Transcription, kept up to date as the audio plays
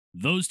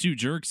Those Two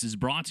Jerks is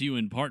brought to you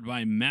in part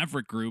by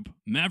Maverick Group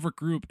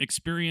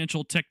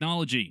Experiential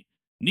Technology.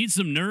 Need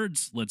some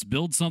nerds? Let's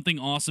build something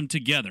awesome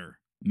together.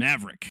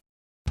 Maverick.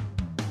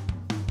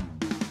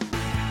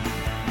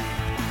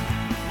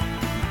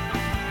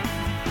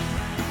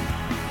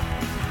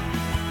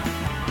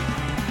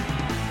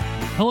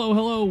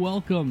 Hello,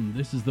 welcome.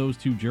 This is Those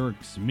Two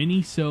Jerks,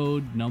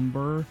 mini-sode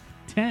number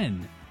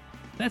 10.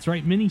 That's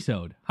right,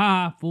 mini-sode.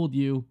 Ha, fooled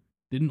you.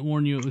 Didn't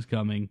warn you it was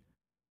coming.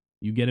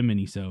 You get a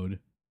mini-sode.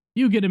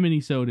 You get a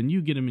mini-sode, and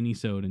you get a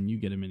mini-sode, and you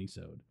get a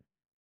mini-sode.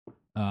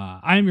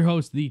 I am your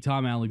host, the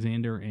Tom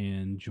Alexander,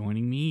 and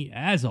joining me,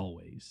 as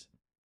always,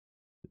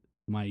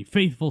 my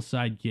faithful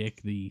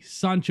sidekick, the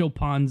Sancho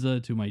Panza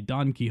to my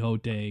Don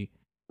Quixote,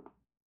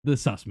 the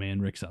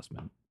Sussman, Rick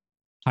Sussman.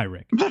 Hi,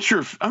 Rick.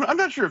 I'm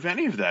not sure if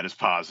any of that is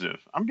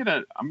positive. I'm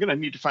gonna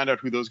need to find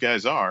out who those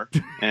guys are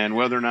and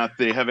whether or not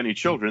they have any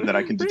children that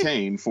I can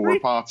detain for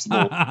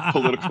possible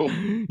political.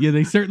 Yeah,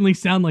 they certainly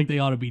sound like they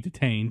ought to be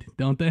detained,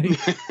 don't they?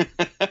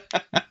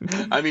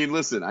 I mean,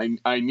 listen,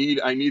 I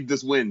need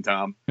this win,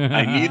 Tom.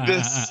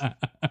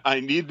 I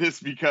need this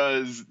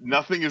because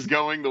nothing is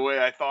going the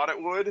way I thought it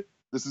would.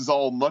 This is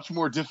all much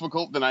more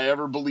difficult than I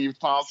ever believed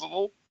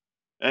possible,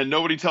 and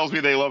nobody tells me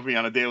they love me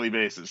on a daily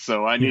basis.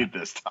 So I need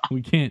this, Tom.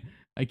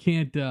 I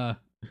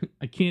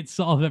can't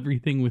solve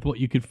everything with what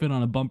you could fit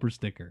on a bumper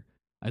sticker.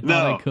 I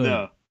thought I could.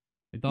 No.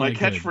 My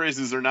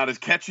catchphrases are not as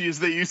catchy as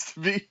they used to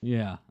be.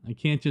 Yeah, I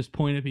can't just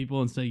point at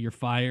people and say you're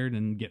fired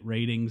and get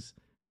ratings.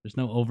 There's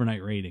no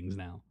overnight ratings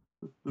now.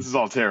 This is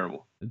all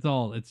terrible.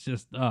 It's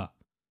just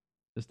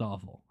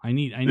awful. I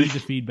need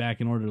the feedback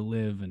in order to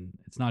live, and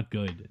it's not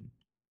good.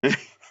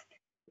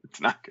 It's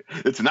not good.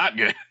 It's not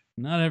good.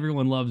 Not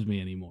everyone loves me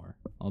anymore.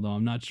 Although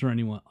I'm not sure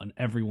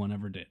everyone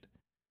ever did.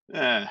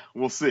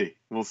 We'll see.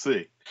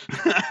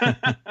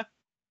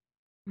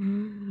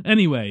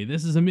 Anyway,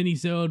 this is a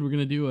mini-sode. We're going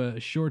to do a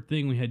short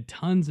thing. We had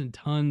tons and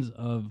tons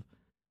of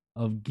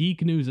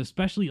geek news,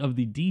 especially of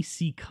the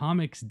DC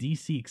Comics,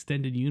 DC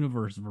Extended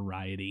Universe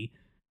variety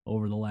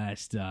over the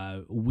last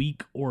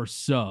week or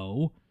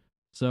so.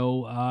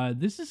 So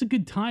this is a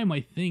good time, I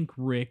think,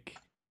 Rick,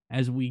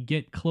 as we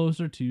get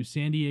closer to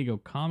San Diego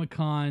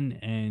Comic-Con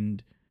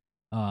and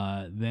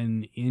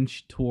then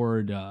inch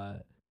toward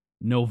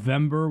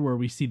November, where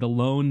we see the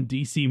lone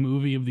DC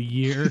movie of the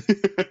year.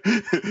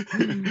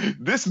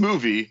 This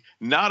movie,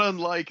 not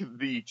unlike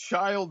the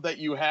child that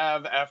you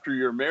have after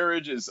your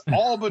marriage is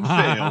all but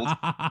failed.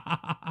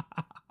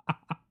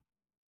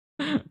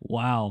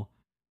 Wow,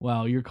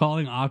 you're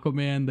calling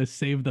Aquaman the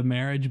save the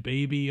marriage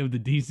baby of the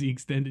DC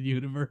Extended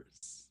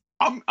Universe?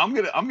 I'm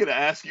gonna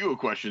ask you a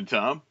question,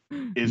 Tom.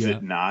 Is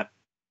it not?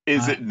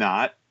 Is it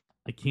not?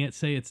 I can't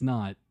say it's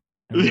not.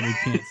 I really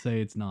can't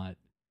say it's not.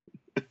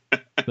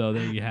 So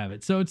there you have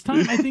it. So it's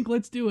time. I think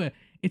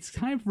it's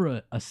time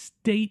for a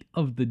state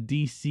of the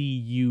DC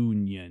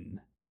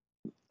Union.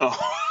 Oh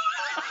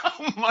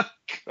my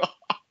God!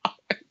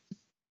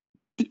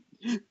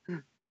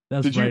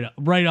 That's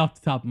right off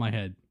the top of my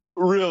head.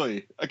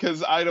 Really?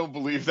 Because I don't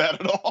believe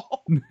that at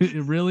all.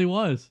 It really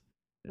was.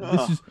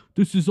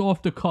 This is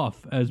off the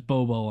cuff, as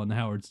Bobo on the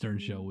Howard Stern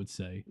show would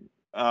say.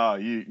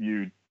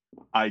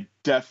 I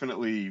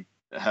definitely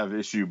have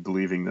issue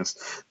believing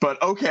this,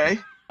 but okay.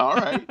 All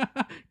right.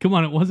 Come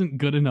on, it wasn't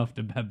good enough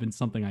to have been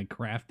something I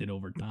crafted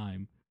over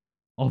time.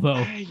 Although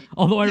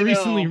I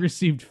recently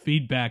received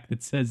feedback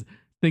that says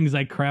things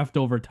I craft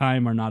over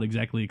time are not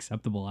exactly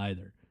acceptable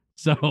either.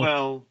 So,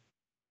 well,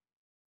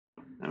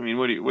 I mean,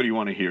 what do you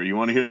want to hear? You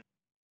want to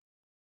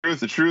hear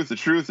the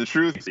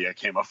truth? See, I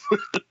came up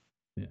with.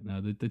 Yeah, no,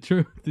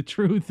 the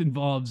truth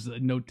involves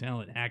no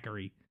talent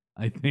hackery,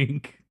 I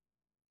think.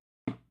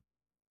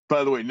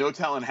 By the way, No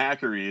Talent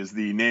Hackery is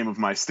the name of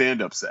my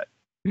stand-up set.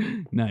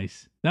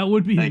 Nice. That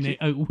would be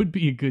would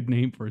be a good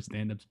name for a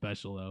stand-up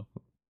special, though.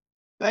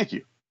 Thank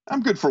you.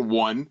 I'm good for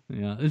one.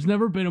 Yeah, there's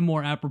never been a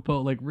more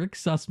apropos. Like Rick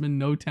Sussman,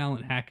 No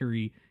Talent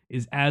Hackery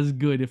is as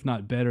good, if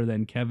not better,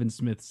 than Kevin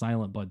Smith,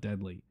 Silent but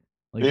Deadly.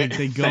 Like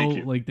they go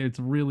like it's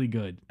really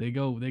good. They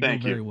go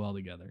very well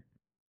together.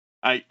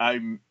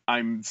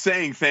 I'm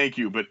saying thank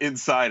you, but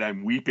inside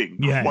I'm weeping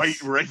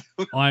quite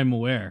regularly. I'm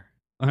aware.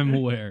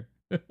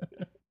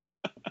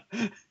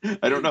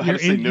 I don't know how to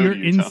say no your to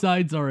you,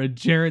 insides are a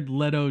Jared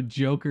Leto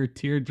Joker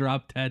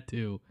teardrop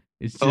tattoo.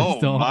 It's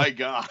just my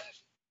God.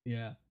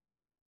 Yeah.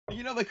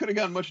 You know, they could have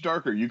gone much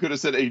darker. You could have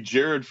said a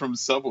Jared from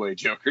Subway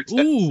Joker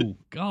tattoo. Ooh,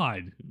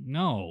 God.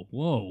 No.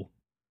 Whoa.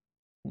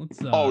 Let's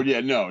Oh yeah,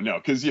 no,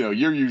 because you're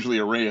usually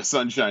a ray of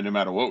sunshine no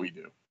matter what we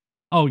do.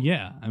 Oh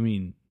yeah. I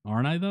mean,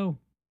 aren't I though?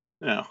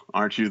 No,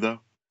 aren't you though?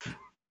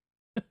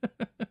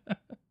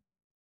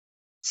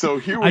 So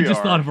here we are. I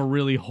just thought of a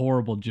really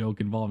horrible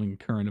joke involving a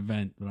current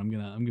event, but I'm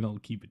gonna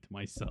keep it to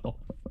myself.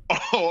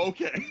 Oh,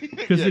 okay.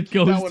 Because it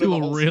goes to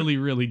a really,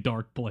 really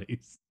dark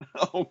place.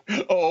 Oh,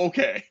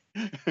 okay.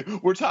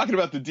 We're talking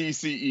about the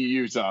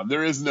DCEU, Tom.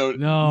 There is none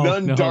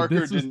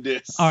darker than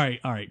this. All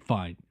right,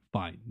 fine.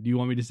 Do you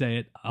want me to say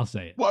it? I'll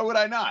say it. Why would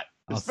I not?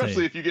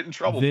 Especially if you get in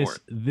trouble for it.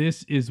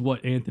 This is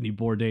what Anthony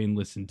Bourdain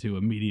listened to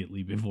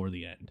immediately before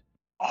the end.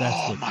 That's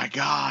Oh what. my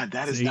God,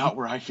 that is See? not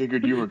where I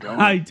figured you were going.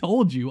 I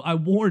told you. I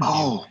warned you.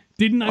 Oh,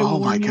 Didn't I oh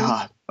warn my you?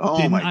 God. Oh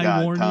Didn't my I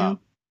God, warn Tom.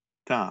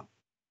 Tom,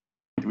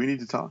 do we need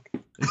to talk?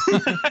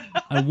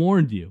 I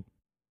warned you.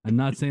 I'm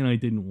not saying I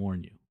didn't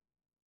warn you.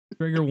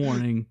 Trigger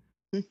warning.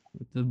 It's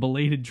a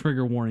belated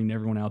trigger warning to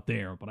everyone out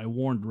there, but I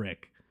warned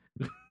Rick.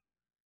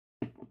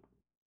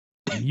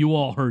 And you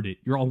all heard it.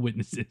 You're all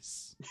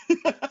witnesses.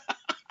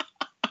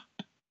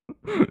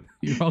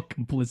 You're all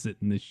complicit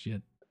in this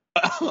shit.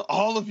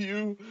 All of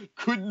you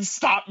couldn't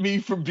stop me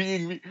from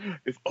being me.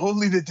 If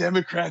only the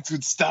Democrats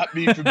would stop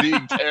me from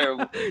being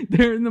terrible.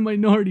 They're in the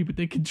minority, but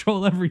they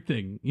control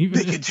everything.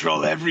 They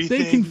control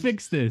everything. They can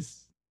fix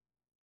this.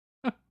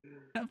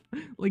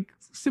 Like,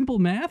 simple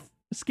math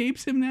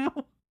escapes him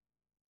now?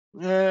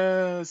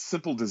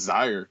 Simple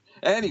desire.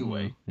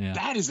 Anyway, Yeah.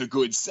 That is a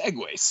good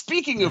segue.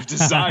 Speaking of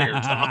desire,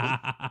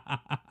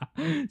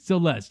 Tom. So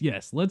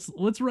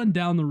let's run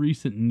down the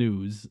recent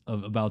news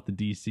about the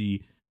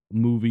DC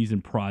movies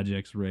and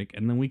projects, Rick,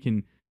 and then we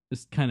can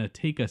just kind of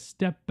take a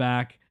step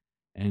back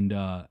and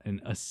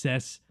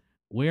assess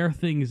where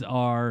things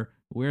are,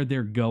 where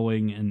they're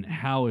going, and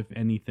how, if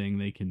anything,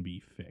 they can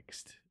be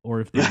fixed, or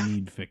if they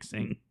need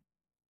fixing.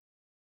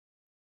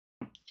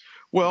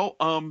 Well,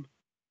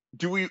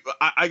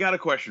 I got a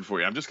question for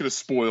you. I'm just going to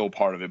spoil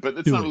part of it, but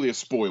it's Do not it. really a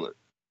spoiler.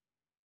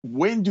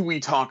 When do we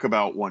talk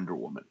about Wonder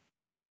Woman?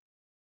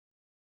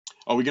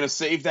 Are we going to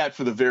save that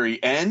for the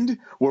very end,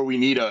 where we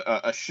need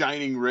a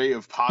shining ray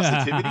of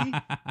positivity?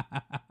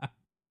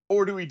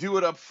 Or do we do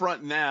it up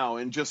front now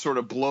and just sort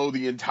of blow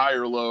the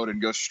entire load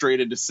and go straight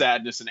into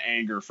sadness and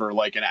anger for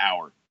like an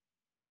hour?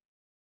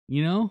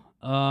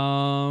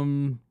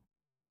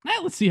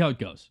 Let's see how it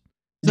goes.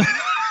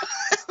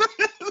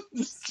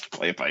 Just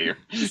play it by ear.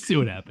 Just see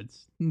what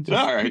happens.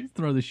 All right. Just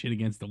throw the shit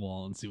against the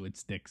wall and see what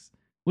sticks.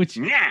 Which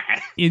Yeah.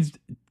 is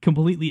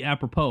completely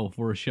apropos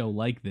for a show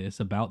like this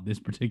about this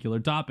particular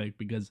topic,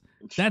 because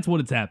that's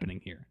what is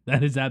happening here.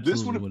 That is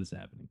absolutely what is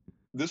happening.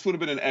 This would have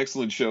been an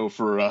excellent show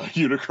for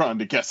Unicron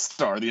to guest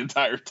star the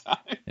entire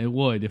time. It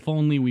would, if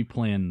only we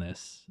planned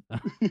this.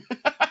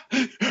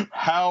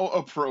 How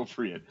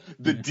appropriate.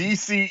 The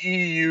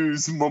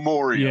DCEU's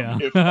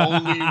memoriam. If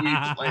only we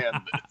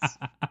planned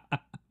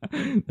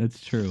this.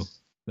 That's true.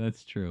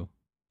 That's true.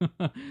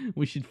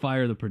 We should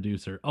fire the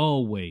producer.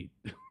 Oh, wait.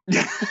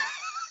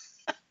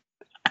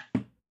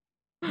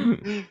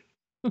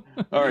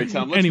 All right,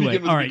 Tom. Let's Anyway,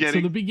 begin with all the right. beginning.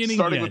 So the beginning,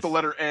 starting yes. with the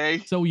letter A.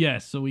 So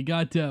we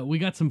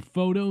got some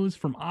photos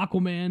from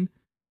Aquaman,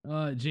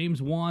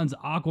 James Wan's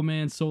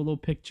Aquaman solo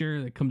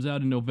picture that comes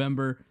out in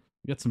November.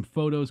 We got some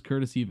photos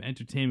courtesy of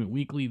Entertainment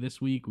Weekly this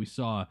week. We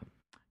saw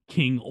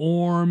King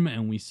Orm,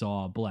 and we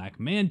saw Black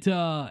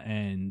Manta,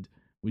 and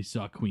we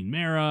saw Queen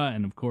Mara,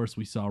 and of course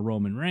we saw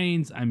Roman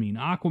Reigns. I mean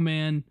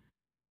Aquaman.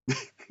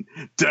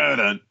 Dun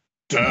dun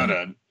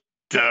dun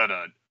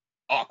dun.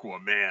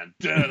 Aquaman.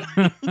 Dun.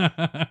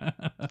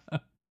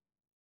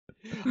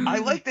 I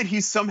like that he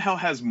somehow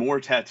has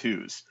more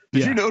tattoos.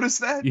 Did you notice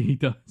that? He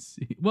does.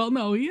 Well,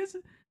 no, he has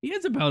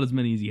about as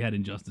many as he had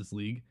in Justice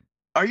League.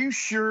 Are you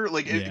sure?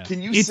 Like, Yeah.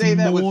 Can you say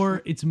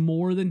that? It's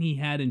more than he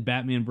had in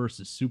Batman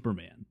versus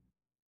Superman.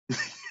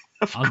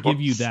 I'll give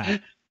you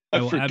that.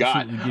 I will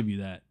absolutely give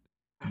you that.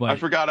 But I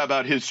forgot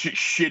about his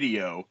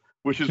shitio,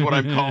 which is what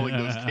I'm calling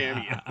those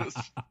cameos.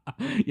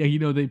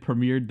 Yeah, they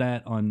premiered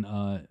that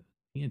on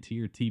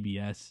TNT or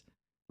TBS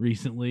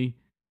recently,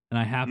 and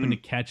I happened to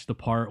catch the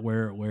part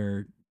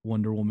where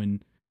Wonder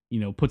Woman,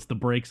 puts the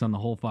brakes on the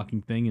whole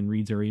fucking thing and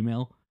reads her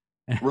email.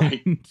 And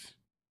right.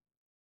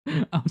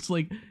 I was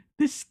like,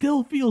 this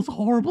still feels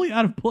horribly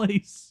out of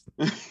place.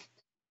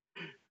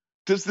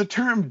 Does the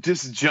term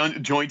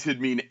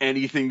disjointed mean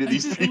anything to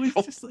these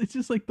people? It's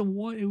just like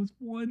it was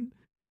one.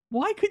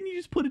 Why couldn't you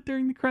just put it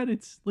during the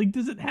credits? Like,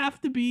 does it have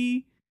to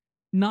be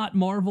not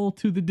Marvel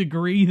to the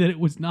degree that it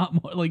was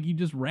not like you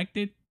just wrecked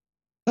it?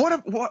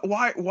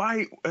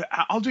 Why?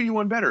 I'll do you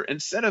one better.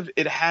 Instead of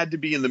it had to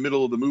be in the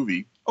middle of the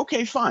movie,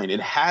 okay, fine.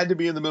 It had to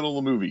be in the middle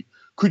of the movie.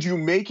 Could you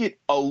make it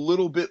a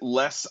little bit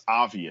less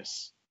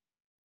obvious?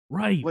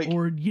 Right.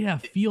 Or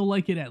feel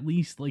like it at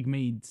least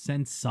made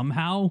sense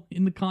somehow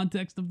in the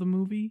context of the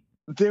movie.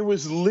 There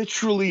was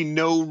literally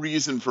no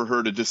reason for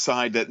her to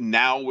decide that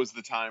now was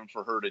the time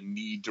for her to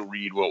need to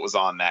read what was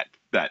on that.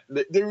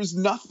 There was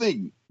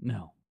nothing.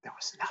 No. There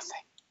was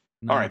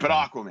nothing. All right, but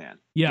Aquaman.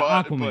 Yeah,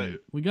 Aquaman.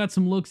 We got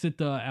some looks at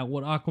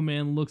what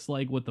Aquaman looks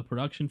like, what the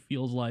production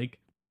feels like.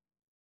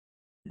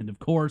 And of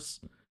course,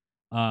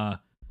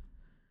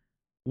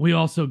 we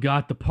also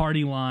got the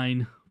party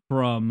line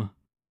from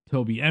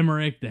Toby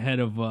Emmerich, the head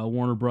of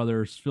Warner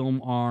Brothers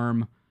film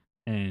arm,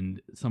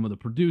 and some of the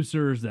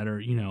producers that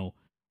are,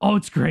 oh,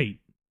 it's great.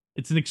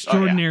 It's an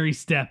extraordinary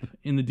step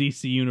in the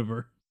DC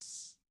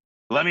universe.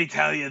 Let me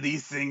tell you,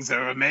 these things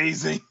are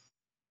amazing.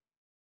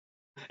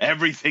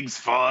 Everything's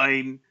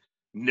fine.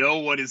 No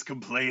one is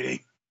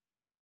complaining.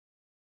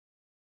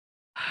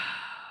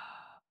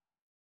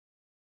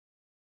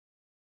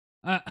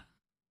 I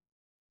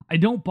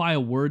don't buy a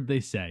word they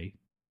say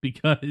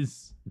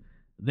because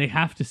they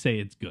have to say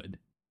it's good.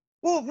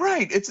 Well,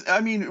 right.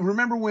 I mean,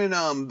 remember when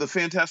the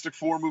Fantastic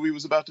Four movie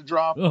was about to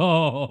drop?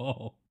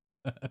 Oh,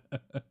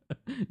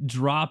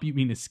 drop? You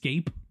mean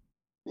escape?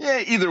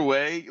 Yeah, either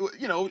way,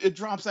 it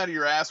drops out of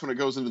your ass when it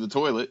goes into the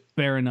toilet.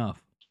 Fair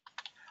enough.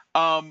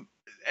 Um,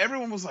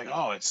 Everyone was like,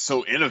 "Oh, it's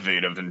so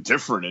innovative and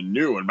different and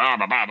new and blah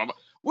blah blah blah."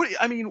 What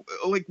I mean,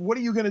 like, what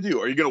are you gonna do?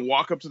 Are you gonna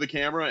walk up to the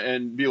camera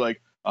and be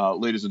like,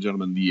 "Ladies and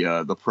gentlemen,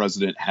 the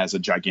president has a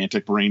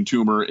gigantic brain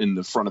tumor in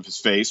the front of his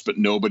face, but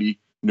nobody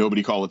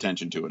call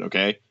attention to it.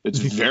 Okay, it's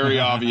very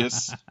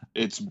obvious.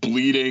 It's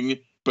bleeding,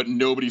 but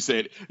nobody say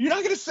it. You're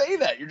not gonna say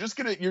that.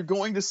 You're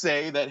going to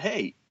say that,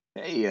 hey,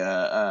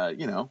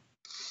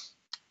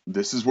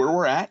 this is where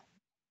we're at.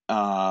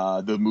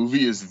 The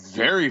movie is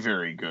very,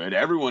 very good.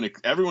 Everyone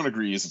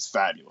agrees it's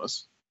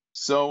fabulous.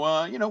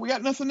 So we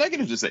got nothing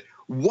negative to say.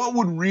 What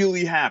would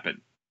really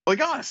happen?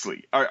 Like,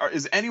 honestly,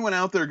 is anyone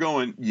out there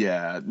going,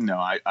 yeah, no,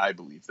 I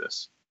believe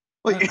this?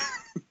 Like,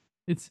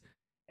 It's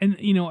and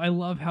I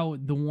love how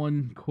the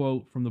one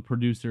quote from the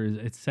producer is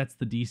it sets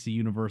the DC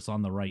universe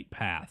on the right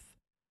path.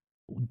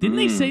 Didn't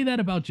they say that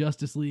about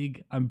Justice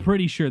League? I'm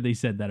pretty sure they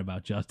said that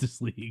about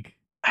Justice League.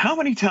 How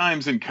many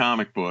times in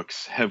comic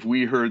books have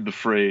we heard the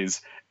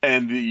phrase,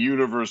 and the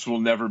universe will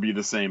never be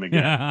the same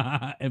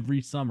again?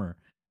 Every summer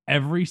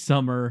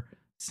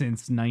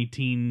since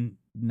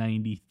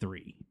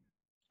 1993.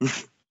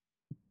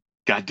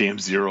 Goddamn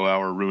 0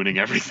 Hour ruining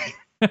everything.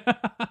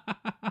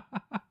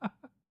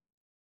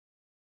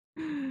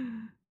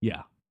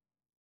 Yeah,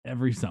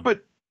 every summer.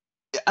 But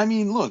I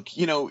mean, look,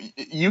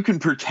 you can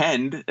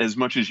pretend as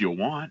much as you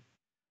want,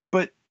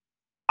 but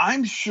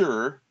I'm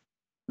sure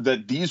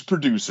that these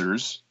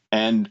producers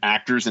and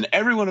actors and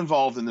everyone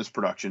involved in this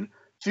production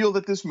feel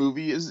that this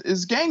movie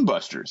is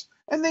gangbusters,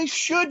 and they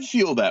should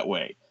feel that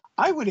way.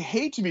 I would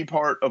hate to be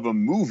part of a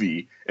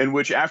movie in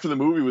which, after the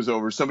movie was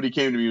over, somebody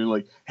came to me and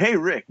like, "Hey,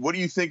 Rick, what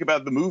do you think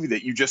about the movie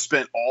that you just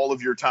spent all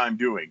of your time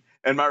doing?"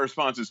 And my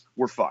response is,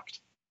 "We're fucked."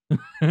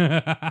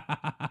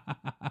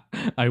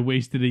 I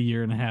wasted a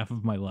year and a half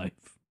of my life.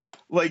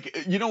 Like,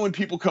 when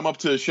people come up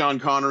to Sean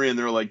Connery and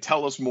they're like,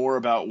 "Tell us more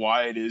about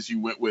why it is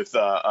you went with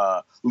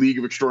League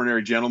of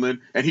Extraordinary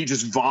Gentlemen," and he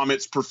just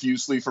vomits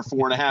profusely for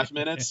 4.5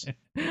 minutes.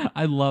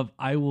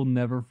 I will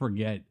never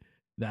forget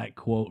that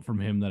quote from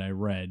him that I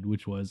read,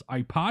 which was,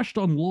 "I passed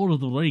on Lord of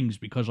the Rings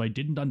because I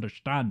didn't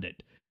understand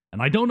it.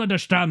 And I don't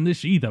understand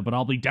this either, but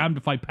I'll be damned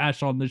if I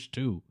pass on this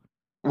too."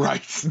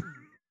 Right.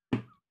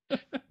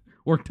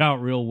 Worked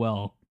out real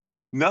well.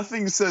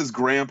 Nothing says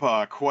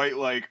grandpa quite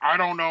like, "I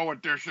don't know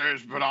what this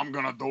is, but I'm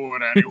going to do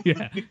it anyway."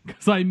 Yeah,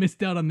 because I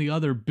missed out on the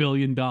other $1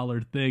 billion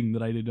thing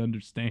that I didn't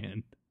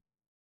understand.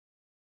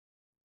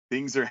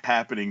 Things are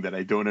happening that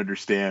I don't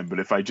understand, but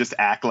if I just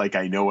act like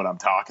I know what I'm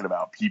talking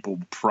about, people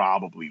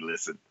probably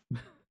listen.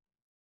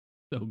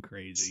 So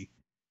crazy.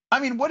 I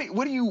mean, what do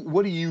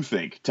you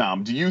think,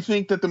 Tom? Do you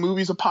think that the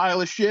movie's a pile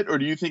of shit, or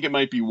do you think it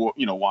might be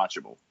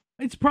watchable?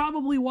 It's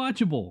probably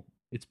watchable.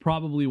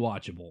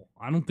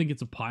 I don't think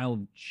it's a pile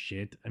of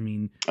shit. I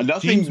mean,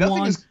 James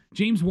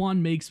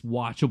Wan makes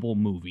watchable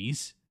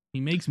movies. He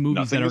makes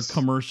movies that are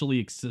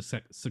commercially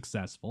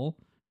successful.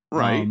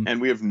 Right, and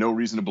we have no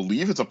reason to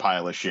believe it's a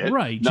pile of shit.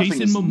 Right,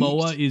 Jason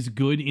Momoa is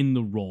good in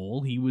the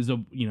role. He was a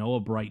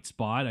bright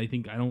spot. I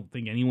don't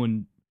think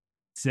anyone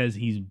says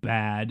he's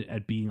bad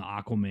at being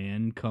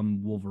Aquaman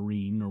come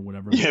Wolverine or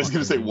whatever. Yeah, I was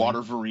going to say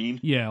Waterverine.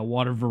 Yeah,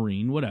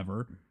 Waterverine,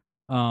 whatever.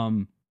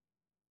 There's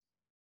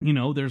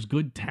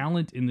good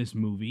talent in this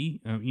movie.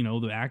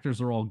 The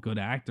actors are all good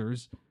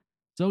actors.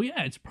 So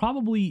yeah, it's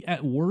probably,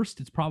 at worst,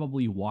 it's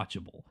probably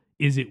watchable.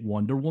 Is it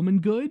Wonder Woman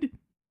good?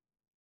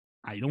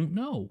 I don't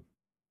know.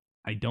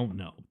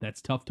 That's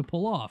tough to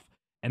pull off.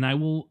 And I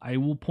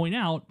will point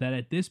out that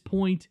at this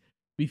point,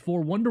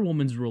 before Wonder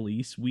Woman's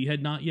release, we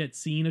had not yet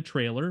seen a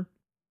trailer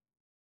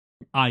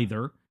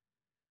either.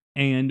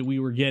 And we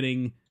were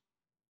getting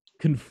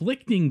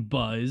conflicting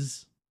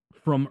buzz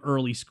from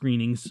early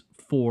screenings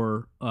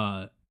for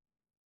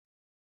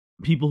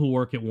people who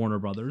work at Warner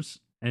Brothers.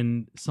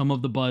 And some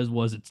of the buzz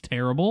was it's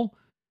terrible,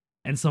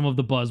 and some of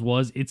the buzz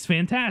was it's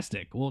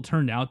fantastic. Well, it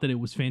turned out that it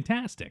was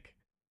fantastic.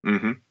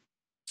 Mm-hmm.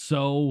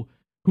 So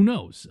who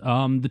knows?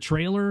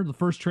 The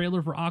first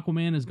trailer for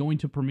Aquaman is going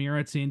to premiere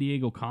at San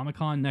Diego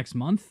Comic-Con next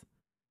month.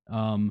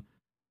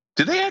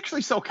 Do they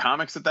actually sell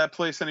comics at that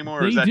place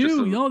anymore? They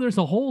do. There's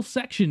a whole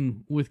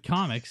section with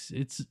comics.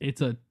 It's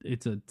a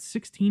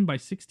 16 by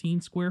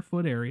 16 square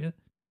foot area.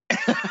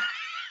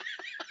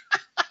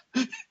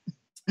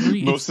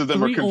 Most of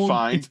them are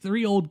confined. It's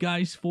 3 old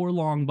guys, 4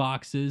 long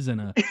boxes,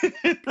 and a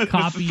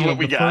copy of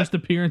the first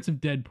appearance of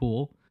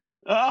Deadpool.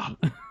 Now,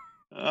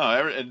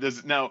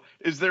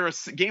 is there a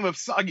game of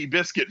Soggy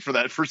Biscuit for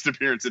that first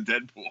appearance of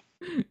Deadpool?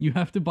 You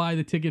have to buy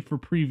the ticket for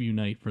preview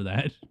night for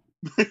that.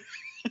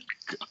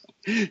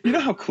 You know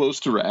how close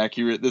to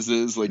accurate this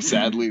is? Like,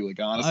 sadly, like,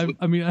 honestly.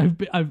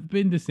 I've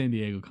been to San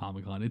Diego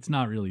Comic-Con. It's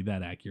not really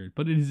that accurate,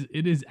 but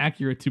it is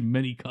accurate to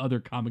many other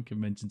comic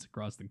conventions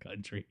across the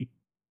country.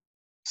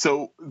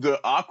 So the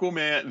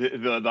Aquaman,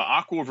 the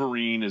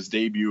Aquaverine is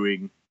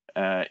debuting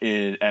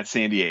at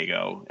San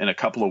Diego in a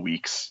couple of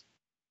weeks.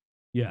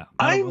 Yeah,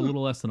 about a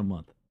little less than a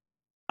month.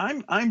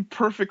 I'm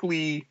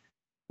perfectly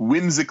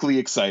whimsically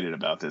excited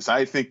about this.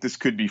 I think this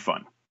could be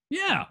fun.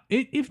 Yeah,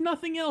 if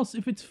nothing else,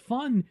 if it's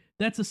fun,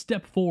 that's a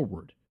step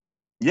forward.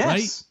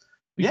 Yes.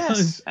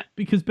 Right?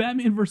 Because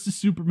Batman versus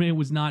Superman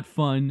was not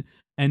fun,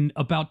 and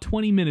about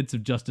 20 minutes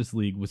of Justice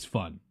League was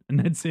fun, and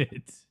that's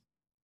it.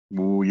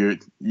 Well, you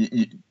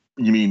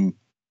mean?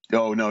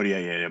 Oh no,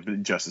 yeah,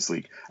 Justice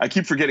League. I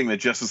keep forgetting that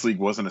Justice League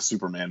wasn't a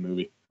Superman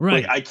movie.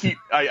 Right. Like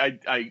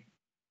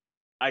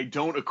I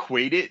don't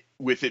equate it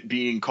with it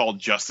being called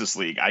Justice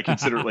League. I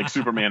consider it like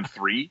Superman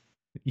 3.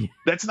 Yeah.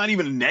 That's not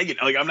even a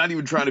negative. Like, I'm not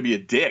even trying to be a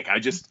dick. I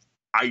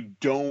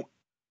don't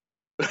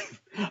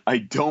I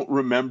don't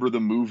remember the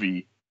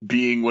movie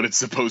being what it's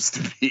supposed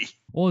to be.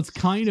 Well, it's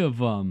kind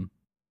of I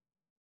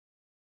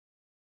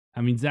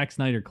mean, Zack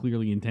Snyder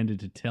clearly intended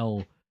to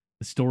tell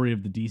the story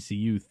of the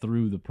DCU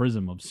through the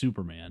prism of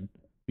Superman,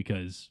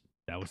 because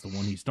that was the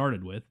one he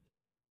started with.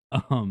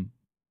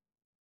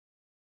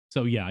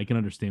 So yeah, I can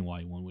understand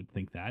why one would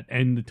think that.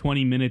 And the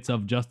 20 minutes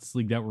of Justice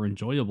League that were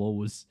enjoyable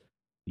was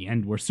the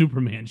end where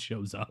Superman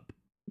shows up.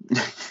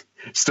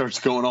 Starts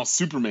going all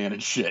Superman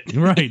and shit.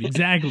 Right,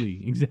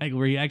 exactly.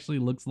 Where he actually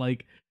looks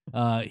like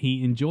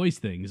he enjoys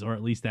things, or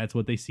at least that's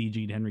what they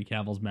CG'd Henry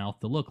Cavill's mouth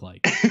to look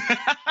like.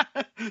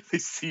 They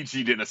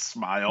CG'd in a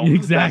smile.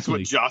 Exactly. That's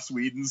what Joss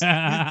Whedon's.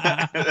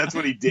 That's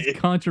what he did. His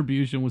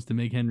contribution was to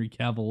make Henry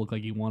Cavill look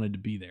like he wanted to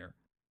be there.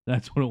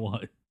 That's what it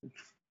was.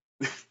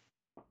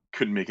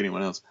 Couldn't make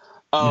anyone else.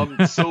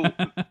 That's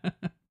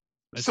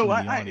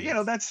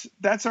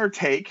our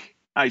take.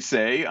 I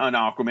say on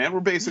Aquaman.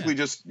 We're basically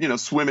just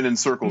swimming in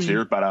circles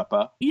here.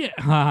 Ba-da-ba.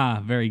 Yeah,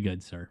 very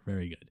good, sir.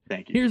 Very good.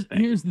 Thank you.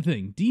 Here's the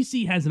thing.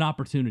 DC has an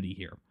opportunity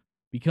here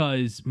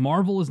because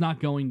Marvel is not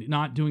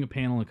doing a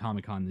panel at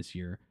Comic-Con this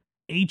year.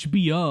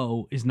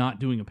 HBO is not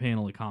doing a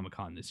panel at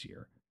Comic-Con this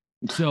year.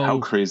 So how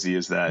crazy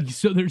is that?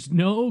 So there's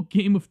no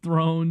Game of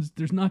Thrones.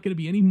 There's not going to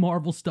be any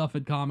Marvel stuff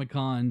at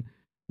Comic-Con.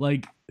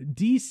 Like,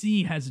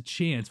 DC has a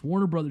chance.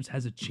 Warner Brothers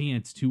has a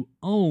chance to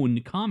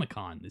own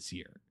Comic-Con this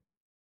year.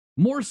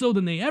 More so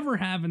than they ever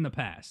have in the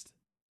past.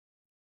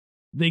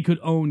 They could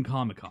own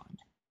Comic-Con.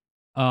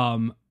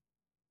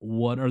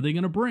 What are they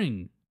going to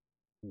bring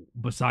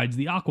besides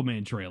the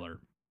Aquaman trailer?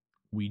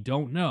 We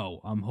don't know.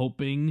 I'm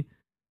hoping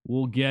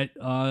we'll get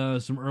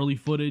some early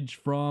footage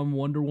from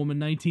Wonder Woman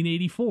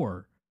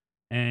 1984.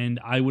 And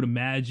I would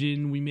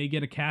imagine we may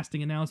get a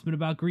casting announcement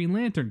about Green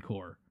Lantern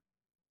Corps.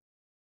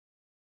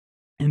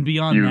 And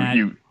beyond that,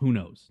 who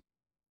knows?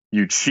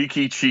 You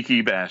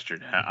cheeky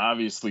bastard.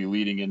 Obviously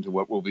leading into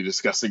what we'll be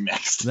discussing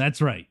next.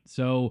 That's right.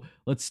 So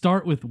let's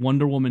start with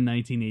Wonder Woman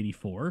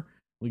 1984.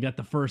 We got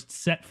the first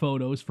set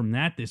photos from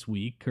that this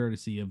week,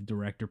 courtesy of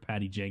director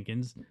Patty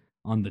Jenkins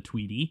on the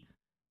Tweety.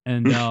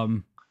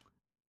 And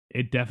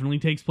it definitely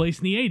takes place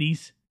in the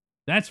 80s.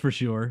 That's for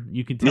sure.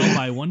 You can tell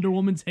by Wonder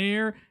Woman's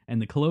hair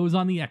and the clothes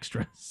on the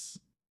extras.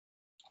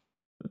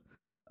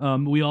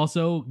 We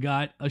also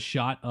got a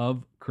shot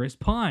of Chris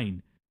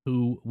Pine,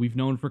 who we've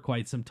known for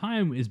quite some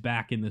time is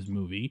back in this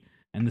movie,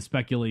 and the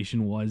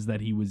speculation was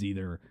that he was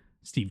either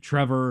Steve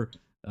Trevor,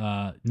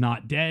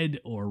 not dead,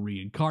 or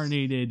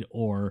reincarnated,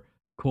 or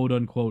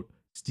quote-unquote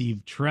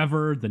Steve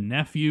Trevor, the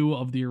nephew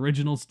of the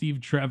original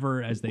Steve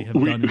Trevor, as they have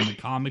done in the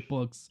comic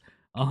books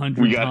 100 times.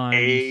 We got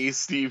a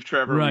Steve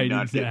Trevor, right?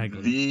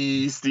 Exactly.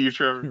 The Steve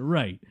Trevor,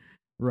 right.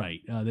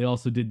 They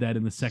also did that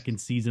in the second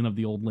season of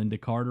the old Linda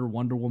Carter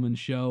Wonder Woman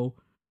show.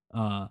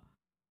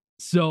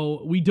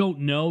 So we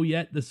don't know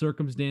yet the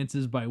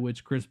circumstances by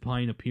which Chris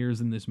Pine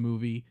appears in this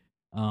movie,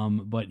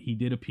 but he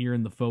did appear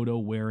in the photo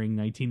wearing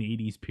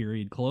 1980s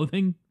period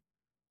clothing.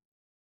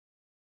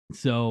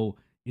 So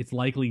it's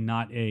likely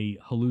not a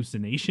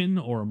hallucination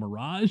or a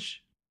mirage.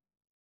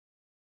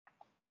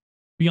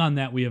 Beyond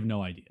that, we have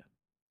no idea.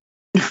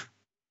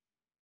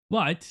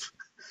 But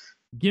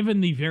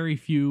given the very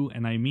few,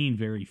 and I mean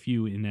very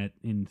few,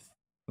 in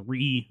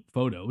 3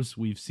 photos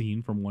we've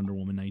seen from Wonder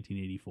Woman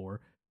 1984,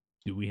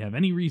 do we have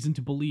any reason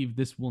to believe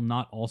this will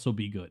not also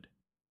be good?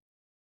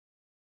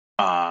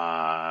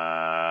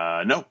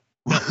 No.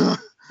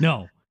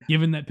 No.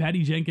 Given that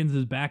Patty Jenkins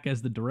is back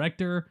as the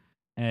director,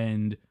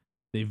 and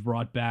they've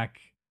brought back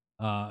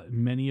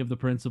many of the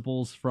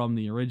principals from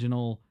the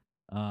original,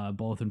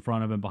 both in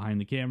front of and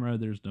behind the camera,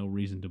 there's no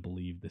reason to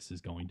believe this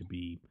is going to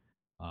be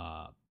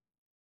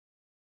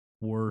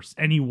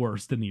any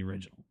worse than the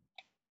original.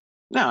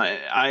 No,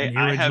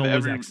 I have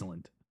was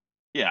excellent.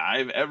 Yeah, I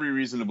have every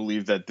reason to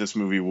believe that this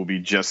movie will be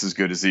just as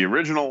good as the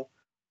original.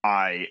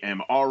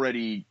 I'm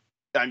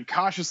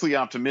cautiously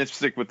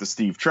optimistic with the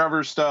Steve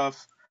Trevor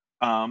stuff.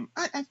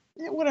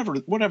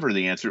 Whatever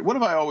the answer. What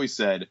have I always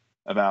said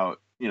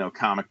about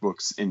comic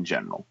books in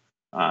general?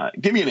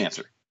 Give me an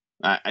answer.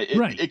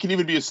 It can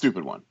even be a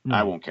stupid one. Right.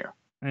 I won't care.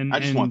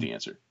 I just want the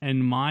answer.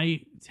 And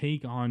my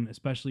take on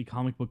especially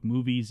comic book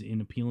movies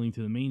in appealing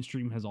to the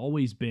mainstream has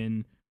always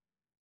been,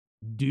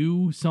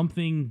 do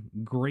something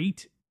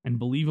great and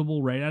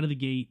believable right out of the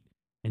gate,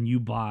 and you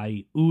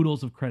buy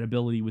oodles of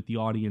credibility with the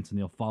audience, and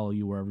they'll follow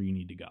you wherever you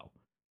need to go.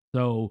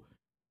 So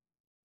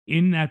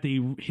in that they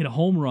hit a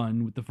home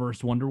run with the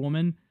first Wonder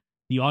Woman,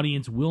 the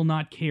audience will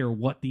not care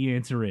what the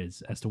answer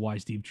is as to why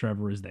Steve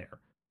Trevor is there.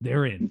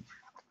 They're in.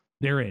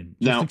 Just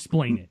Now,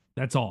 explain it.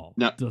 That's all.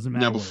 Now, Doesn't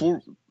matter.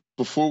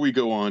 Before we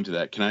go on to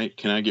that, can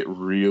I get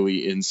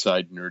really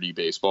inside nerdy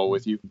baseball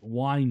with you?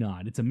 Why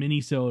not? It's a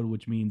mini-sode,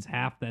 which means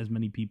half as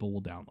many people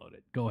will download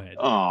it. Go ahead.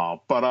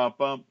 Oh,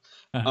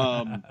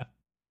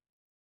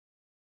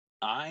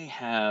 I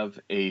have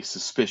a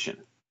suspicion,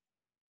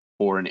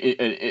 or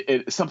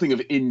something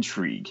of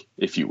intrigue,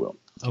 if you will.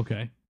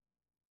 Okay.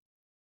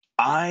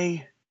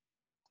 I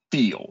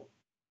feel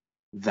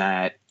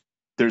that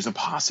there's a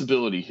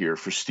possibility here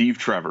for Steve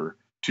Trevor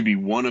to be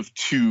one of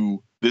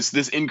two,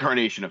 this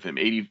incarnation of him,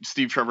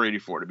 Steve Trevor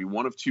 84, to be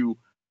one of two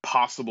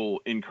possible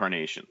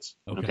incarnations.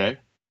 Okay?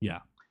 Yeah.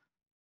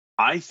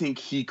 I think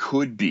he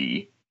could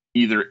be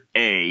either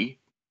the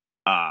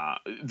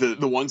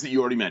ones that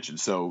you already mentioned.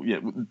 So yeah,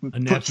 a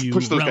nephew,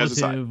 push those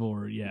guys relative, aside.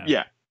 or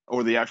yeah,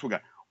 or the actual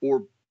guy.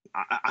 Or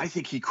I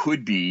think he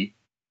could be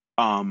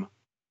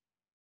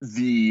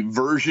the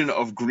version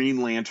of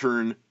Green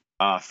Lantern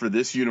for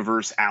this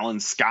universe, Alan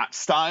Scott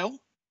style,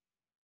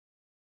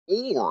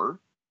 or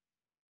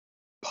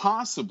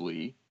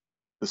possibly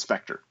the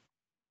Spectre.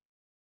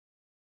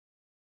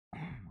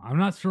 I'm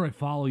not sure I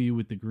follow you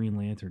with the Green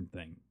Lantern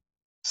thing.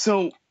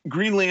 So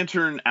Green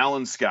Lantern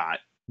Alan Scott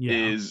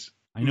is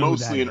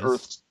mostly an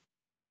Earth.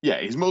 Yeah,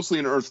 he's mostly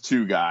an Earth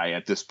 2 guy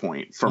at this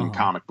point from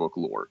comic book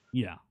lore.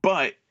 Yeah.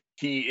 But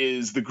he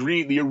is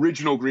the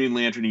original Green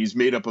Lantern. He's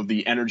made up of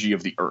the energy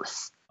of the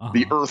Earth.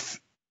 The Earth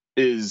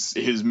is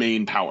his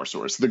main power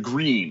source. The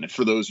green,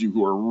 for those of you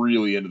who are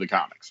really into the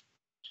comics.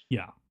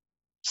 Yeah.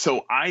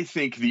 So I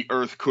think the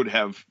Earth could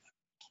have,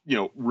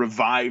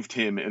 revived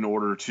him in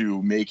order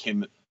to make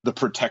him the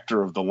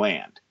protector of the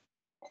land.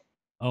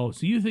 Oh,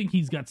 so you think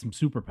he's got some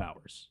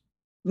superpowers?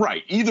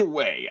 Right. Either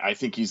way, I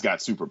think he's got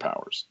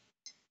superpowers.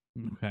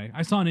 Okay.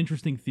 I saw an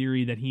interesting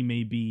theory that he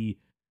may be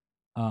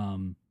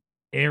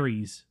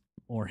Ares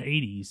or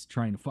Hades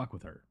trying to fuck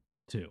with her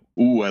too.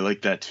 Ooh, I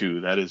like that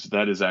too. That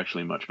is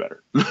actually much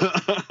better.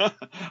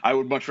 I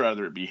would much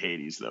rather it be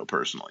Hades though,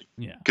 personally.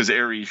 Yeah. Because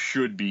Ares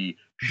should be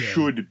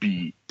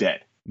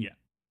dead. Yeah.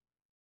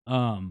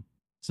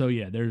 So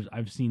yeah,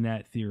 I've seen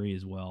that theory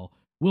as well.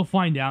 We'll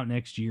find out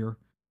next year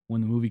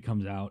when the movie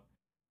comes out.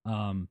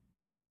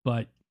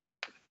 But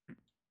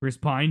Chris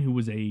Pine, who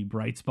was a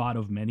bright spot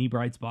of many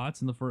bright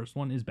spots in the first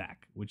one, is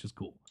back, which is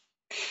cool.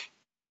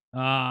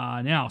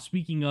 Now,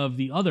 speaking of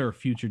the other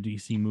future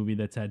DC movie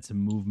that's had some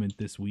movement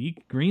this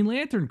week, Green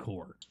Lantern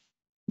Corps.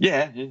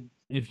 Yeah.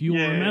 If you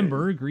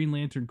remember, Green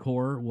Lantern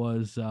Corps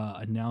was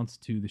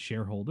announced to the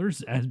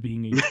shareholders as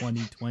being a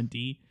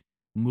 2020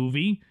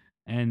 movie,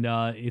 and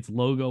its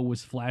logo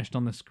was flashed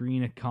on the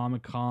screen at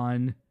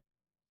Comic-Con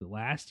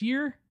last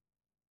year?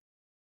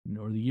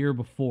 Or the year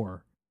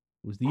before.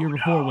 It was the year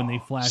before when they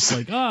flashed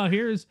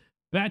here's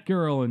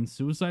Batgirl and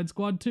Suicide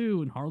Squad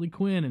 2 and Harley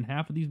Quinn, and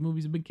half of these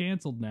movies have been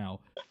canceled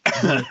now.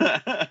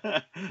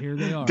 But here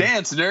they are.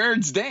 Dance,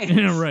 nerds, dance.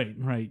 Yeah,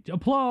 right.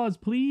 Applause,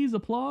 please,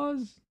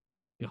 applause.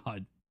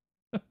 God.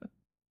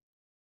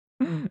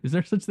 Is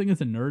there such thing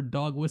as a nerd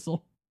dog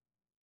whistle?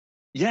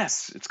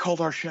 Yes, it's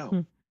called our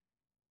show.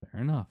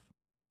 Fair enough.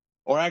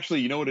 Or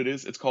actually, you know what it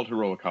is? It's called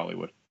Heroic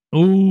Hollywood.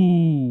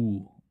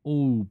 Ooh,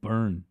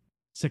 burn.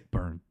 Sick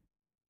burn.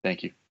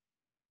 Thank you.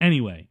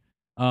 Anyway,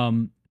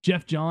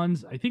 Jeff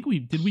Johns, I think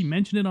we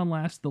mention it on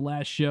the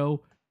last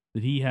show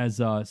that he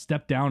has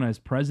stepped down as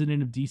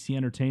president of DC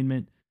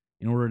Entertainment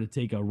in order to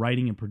take a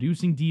writing and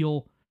producing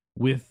deal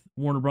with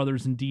Warner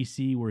Brothers in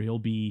DC, where he'll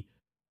be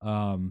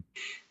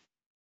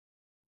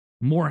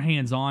more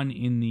hands-on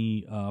in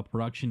the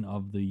production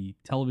of the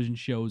television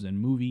shows and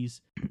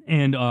movies,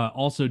 and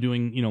also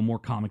doing more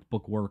comic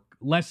book work,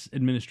 less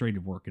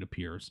administrative work, it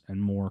appears,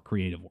 and more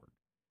creative work.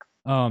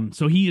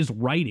 So he is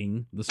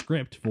writing the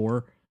script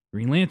for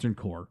Green Lantern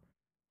Corps.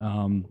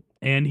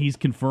 And he's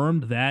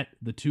confirmed that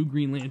the two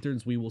Green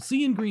Lanterns we will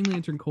see in Green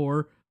Lantern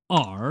Corps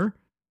are,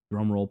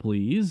 drumroll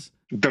please,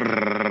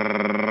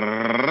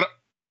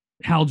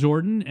 Hal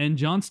Jordan and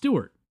John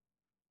Stewart.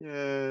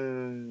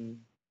 Yeah,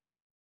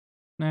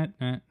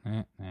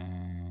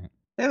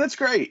 that's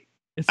great.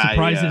 It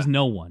surprises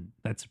no one.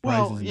 That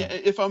surprises well, yeah.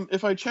 no one.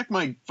 If I check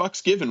my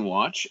fucks given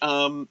watch,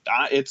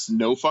 it's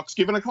no fucks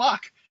given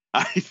o'clock.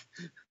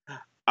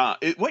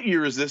 What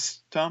year is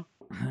this, Tom?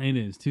 It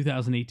is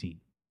 2018.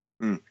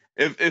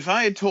 If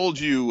I had told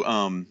you,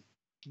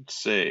 let's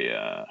say,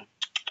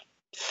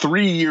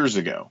 3 years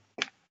ago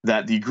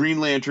that the Green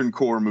Lantern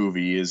Corps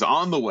movie is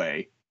on the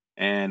way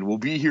and will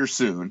be here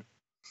soon,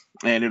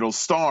 and it'll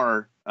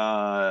star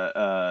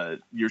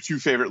your two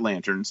favorite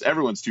lanterns,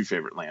 everyone's two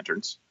favorite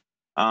lanterns.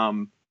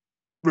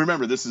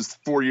 Remember, this is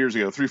 4 years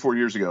ago, 4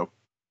 years ago.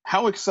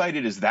 How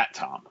excited is that,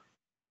 Tom?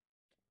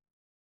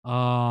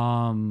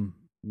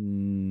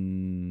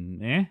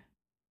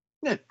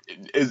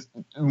 Is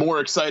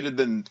more excited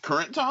than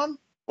current Tom,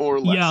 or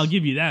less? Yeah, I'll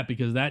give you that,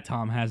 because that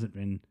Tom hasn't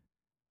been,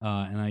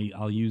 and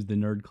I'll use the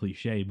nerd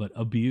cliche, but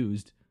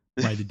abused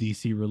by the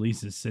DC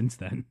releases since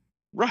then.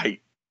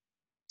 Right.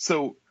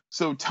 So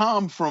So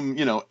Tom from,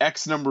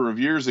 X number of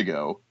years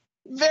ago,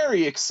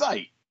 very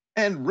excite.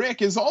 And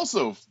Rick is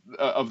also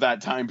of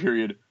that time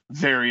period,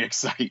 very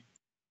excite.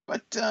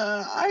 But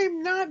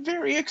I'm not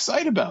very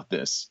excited about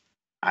this.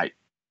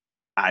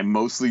 I'm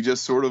mostly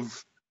just sort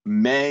of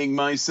maying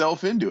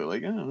myself into it.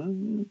 Like,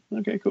 oh,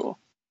 okay, cool.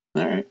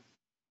 All right.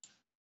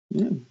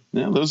 Yeah,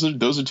 those are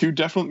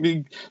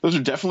definitely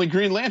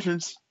Green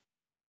Lanterns.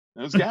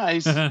 Those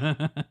guys.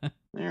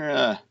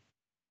 They're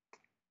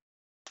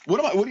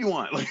what do you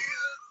want? Like,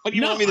 what do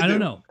you want me to do? I don't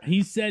know.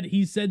 He said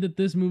that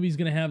this movie's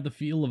gonna have the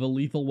feel of a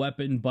Lethal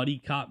Weapon buddy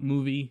cop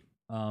movie.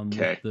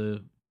 Okay.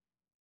 With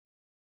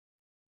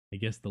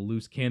the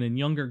loose cannon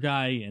younger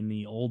guy and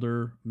the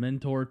older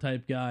mentor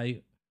type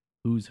guy.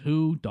 Who's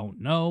who? Don't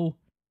know.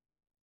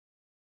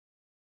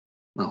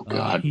 Oh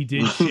God. He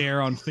did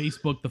share on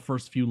Facebook the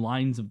first few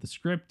lines of the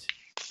script,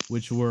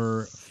 which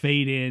were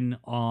fade in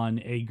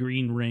on a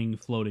green ring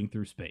floating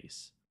through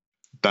space.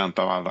 Dun,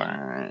 dun,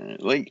 dun.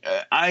 Like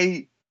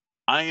I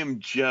am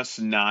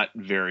just not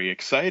very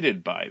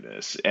excited by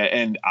this,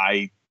 and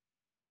I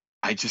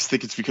just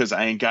think it's because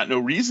I ain't got no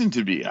reason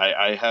to be.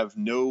 I have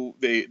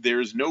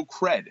there's no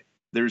cred.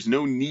 There's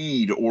no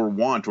need or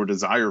want or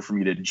desire for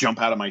me to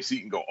jump out of my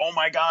seat and go, oh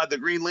my God, the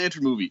Green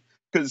Lantern movie.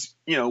 Because,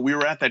 we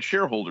were at that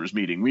shareholders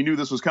meeting. We knew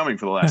this was coming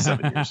for the last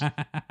 7 years. A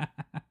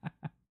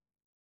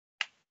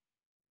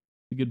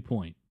good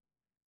point.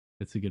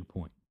 That's a good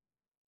point.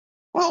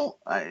 Well,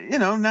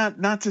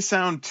 not to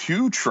sound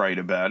too trite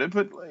about it,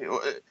 but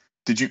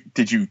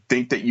did you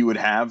think that you would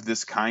have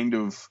this kind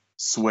of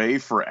sway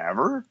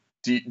forever?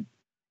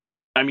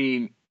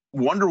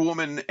 Wonder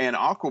Woman and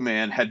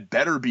Aquaman had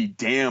better be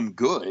damn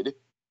good.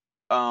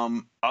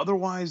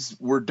 Otherwise,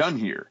 we're done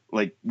here.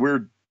 Like,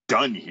 we're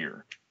done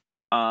here.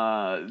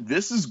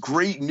 This is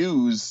great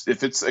news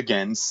if it's,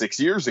 again, 6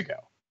 years ago.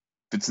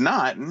 If it's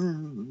not,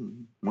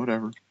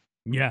 whatever.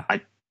 Yeah.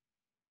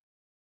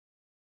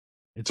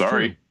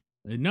 Sorry.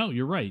 True. No,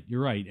 you're right.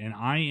 You're right. And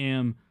I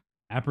am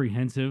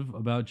apprehensive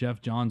about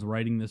Geoff Johns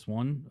writing this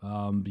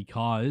one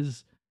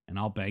because, and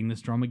I'll bang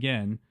this drum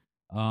again,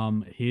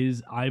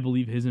 I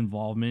believe his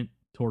involvement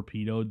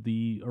torpedoed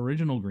the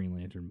original Green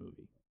Lantern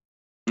movie.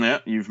 Yeah,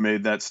 you've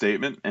made that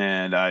statement,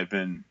 and I've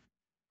been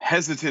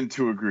hesitant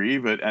to agree,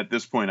 but at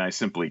this point I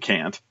simply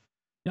can't.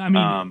 Yeah, I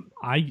mean,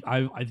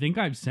 I think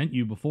I've sent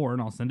you before,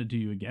 and I'll send it to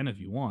you again if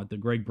you want. The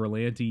Greg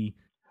Berlanti.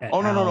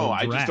 Oh no!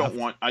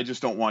 I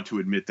just don't want to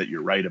admit that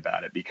you're right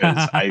about it, because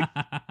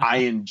I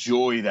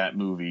enjoy that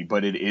movie,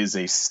 but it is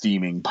a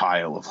steaming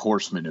pile of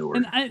horse manure.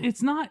 And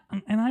it's not,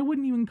 and I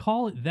wouldn't even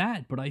call it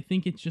that, but I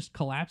think it just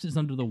collapses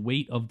under the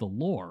weight of the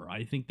lore.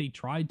 I think they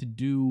tried to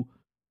do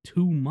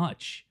too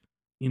much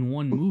in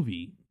one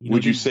movie.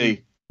 Would you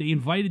say they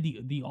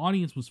invited the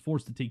audience was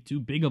forced to take too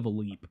big of a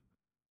leap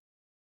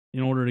in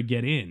order to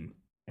get in,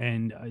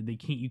 and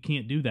you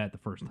can't do that the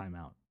first time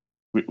out.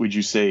 Would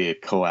you say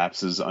it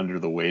collapses under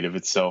the weight of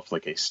itself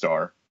like a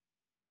star?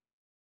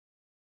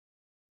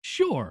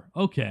 Sure.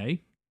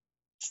 Okay.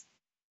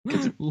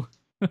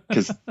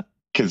 Because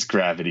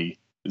gravity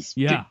is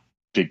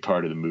big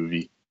part of the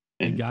movie.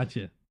 And, I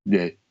gotcha.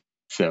 Yeah.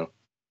 So.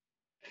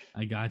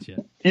 I gotcha.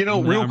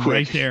 Real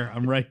quick.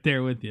 I'm right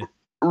there with you.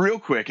 Real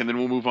quick, and then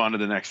we'll move on to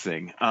the next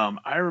thing.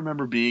 I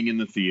remember being in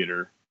the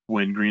theater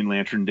when Green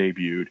Lantern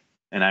debuted,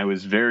 and I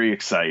was very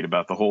excited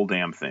about the whole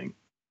damn thing.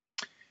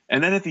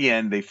 And then at the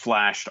end, they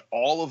flashed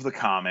all of the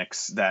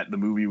comics that the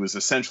movie was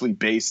essentially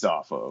based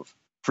off of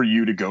for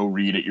you to go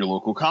read at your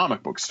local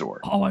comic book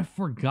store. Oh, I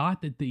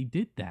forgot that they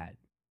did that.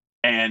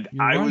 And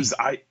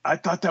I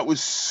thought that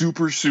was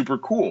super, super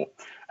cool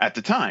at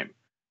the time.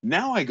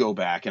 Now I go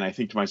back and I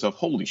think to myself,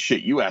 holy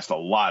shit, you asked a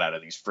lot out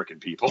of these freaking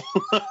people.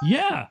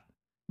 Yeah.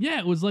 Yeah,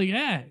 it was like,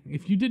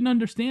 if you didn't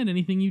understand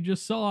anything you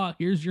just saw,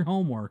 here's your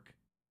homework.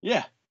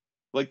 Yeah.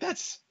 Like,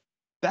 that's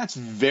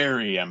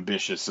very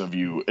ambitious of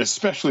you,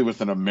 especially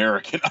with an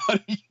American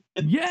audience.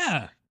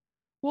 Yeah.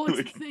 Well,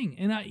 it's the thing.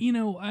 And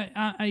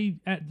I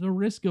at the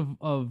risk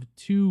of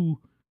too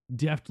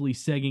deftly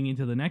segging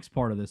into the next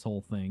part of this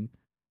whole thing,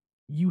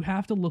 you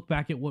have to look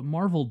back at what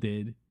Marvel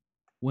did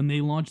when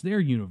they launched their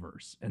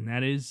universe. And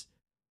that is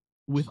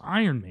with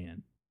Iron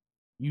Man.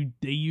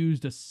 They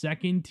used a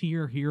second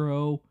tier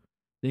hero.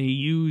 They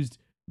used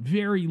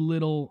very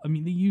little. I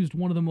mean, they used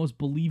one of the most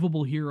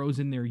believable heroes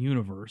in their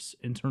universe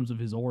in terms of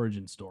his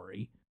origin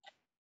story.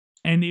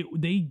 And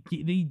they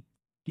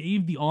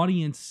gave the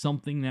audience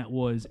something that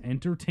was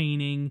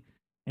entertaining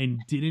and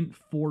didn't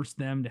force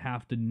them to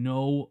have to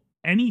know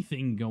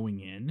anything going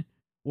in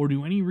or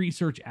do any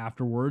research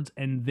afterwards.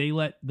 And they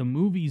let the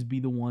movies be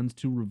the ones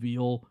to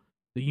reveal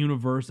the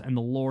universe and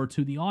the lore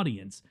to the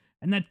audience.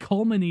 And that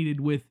culminated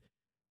with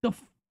the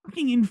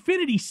fucking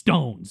Infinity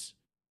Stones.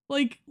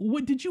 Like,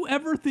 what did you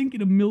ever think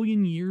in a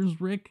million years,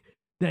 Rick,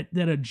 that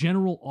a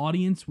general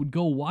audience would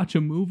go watch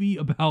a movie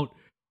about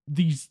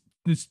this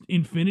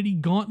Infinity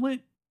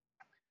Gauntlet?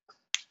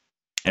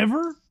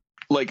 Ever?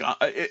 Like,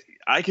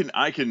 I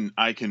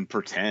can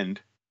pretend.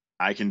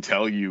 I can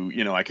tell you,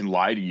 I can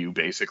lie to you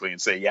basically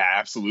and say, yeah,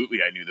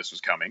 absolutely, I knew this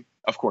was coming.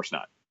 Of course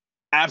not.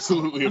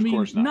 Absolutely, of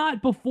course not.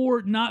 Not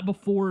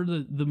before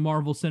the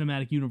Marvel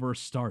Cinematic Universe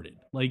started.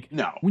 Like,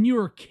 No. when you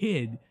were a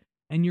kid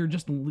and you're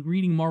just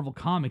reading Marvel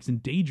comics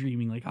and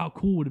daydreaming, like, how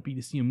cool would it be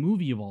to see a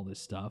movie of all this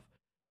stuff?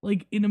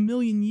 Like, in a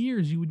million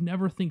years, you would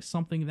never think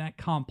something that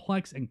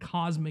complex and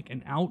cosmic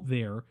and out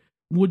there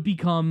would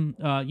become,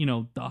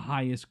 the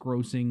highest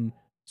grossing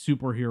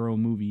superhero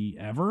movie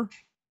ever.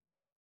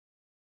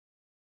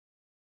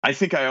 I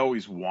think I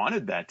always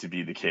wanted that to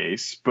be the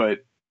case,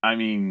 but I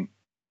mean,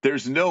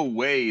 there's no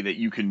way that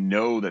you can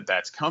know that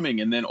that's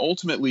coming. And then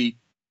ultimately,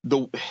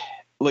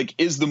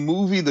 is the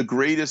movie the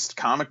greatest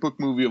comic book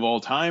movie of all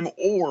time,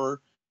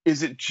 or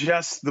is it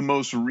just the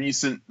most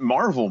recent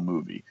Marvel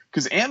movie?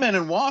 Because Ant-Man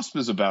and Wasp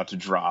is about to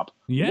drop.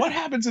 Yeah. What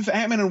happens if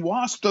Ant-Man and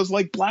Wasp does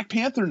like Black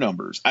Panther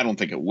numbers? I don't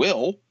think it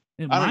will.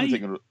 It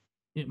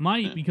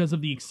might because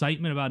of the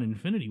excitement about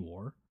Infinity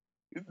War.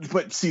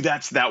 But see,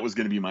 that was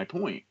going to be my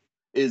point,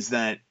 is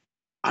that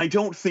I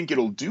don't think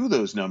it'll do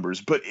those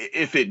numbers, but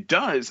if it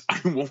does,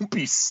 I won't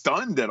be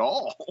stunned at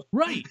all.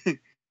 Right.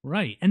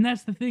 Right. And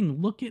that's the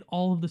thing. Look at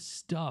all of the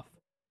stuff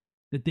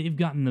that they've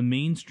gotten the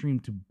mainstream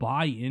to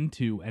buy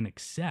into and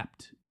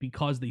accept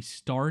because they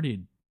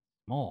started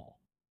small.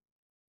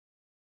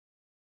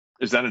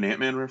 Is that an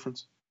Ant-Man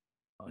reference?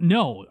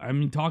 No, I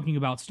mean talking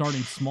about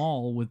starting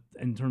small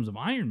in terms of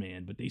Iron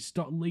Man, but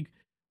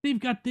they've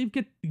got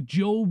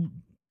Joe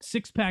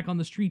Sixpack on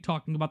the street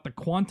talking about the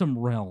quantum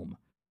realm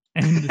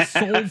and the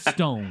Soul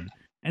Stone,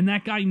 and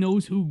that guy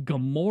knows who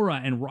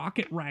Gamora and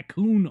Rocket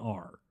Raccoon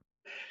are.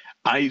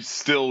 I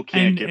still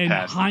can't get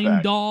past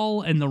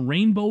Heimdall and the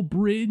Rainbow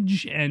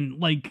Bridge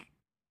and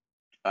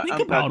think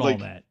about all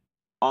that.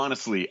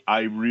 Honestly,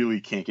 I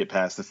really can't get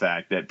past the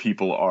fact that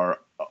people are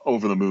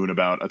over the moon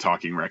about a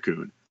talking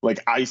raccoon. Like,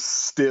 I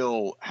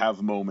still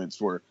have moments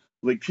where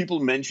people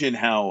mention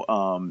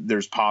how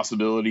there's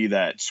possibility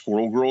that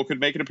Squirrel Girl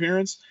could make an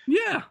appearance.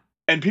 Yeah.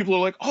 And people are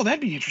like, "Oh, that'd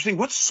be interesting.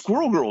 What's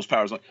Squirrel Girl's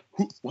powers?" Like,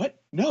 who? What?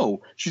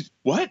 No, she's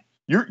what?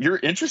 You're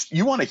interested?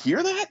 You want to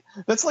hear that?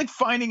 That's like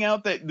finding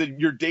out that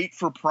your date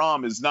for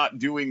prom is not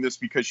doing this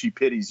because she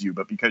pities you,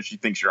 but because she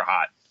thinks you're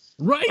hot.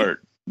 Right.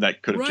 Or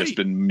that could have just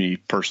been me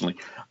personally.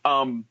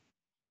 But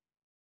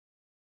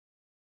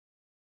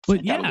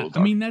yeah, I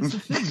mean, that's the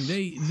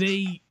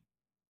thing.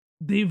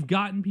 They've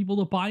gotten people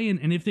to buy in,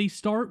 and if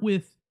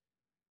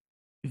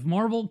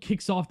Marvel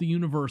kicks off the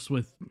universe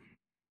with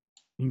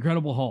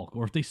Incredible Hulk,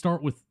 or if they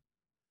start with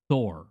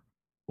Thor,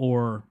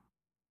 or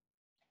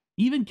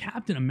even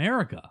Captain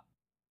America,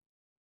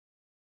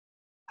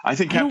 I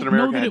think Captain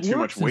America had too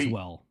much weight.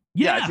 Well.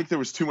 Yeah, I think there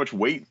was too much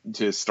weight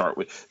to start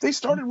with. They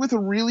started with a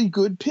really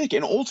good pick,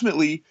 and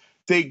ultimately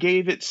they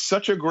gave it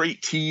such a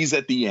great tease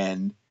at the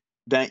end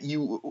that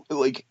you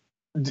like.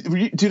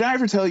 Did I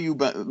ever tell you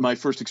about my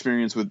first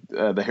experience with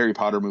the Harry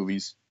Potter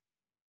movies?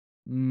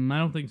 I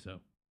don't think so.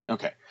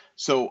 Okay,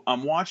 so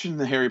I'm watching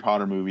the Harry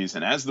Potter movies,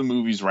 and as the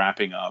movie's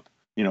wrapping up,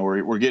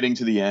 we're getting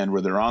to the end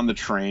where they're on the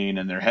train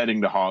and they're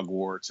heading to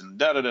Hogwarts and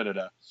da da da da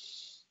da.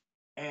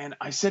 And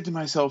I said to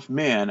myself,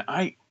 man,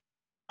 I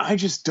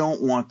just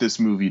don't want this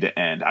movie to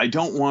end. I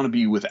don't want to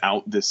be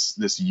without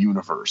this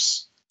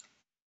universe.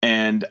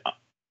 And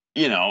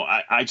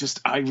I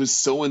was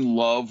so in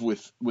love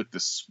with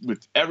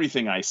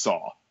everything I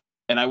saw,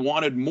 and I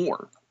wanted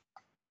more.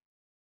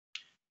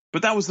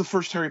 But that was the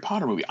first Harry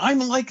Potter movie. I'm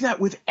like that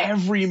with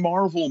every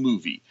Marvel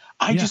movie.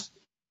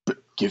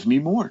 Give me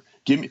more.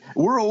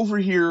 We're over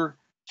here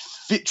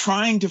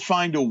trying to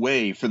find a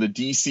way for the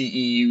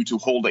DCEU to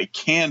hold a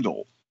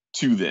candle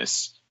to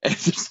this. And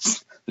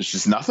there's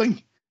just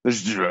nothing. We'll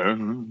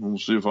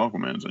see if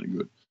Aquaman's any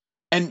good.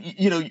 And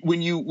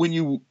when you when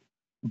you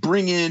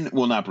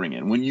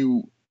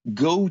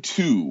go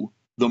to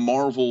the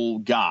Marvel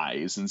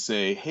guys and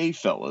say, "Hey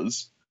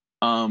fellas,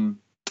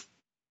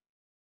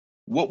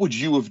 what would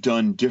you have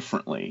done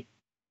differently?"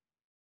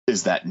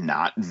 Is that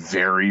not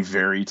very,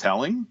 very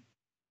telling?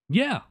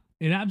 Yeah,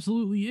 it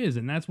absolutely is.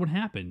 And that's what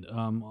happened.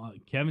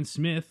 Kevin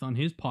Smith on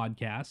his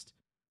podcast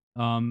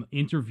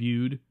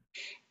interviewed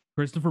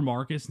Christopher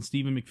Marcus and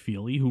Stephen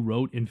McFeely, who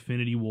wrote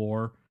Infinity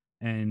War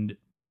and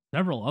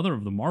several other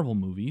of the Marvel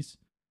movies,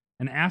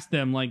 and asked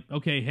them,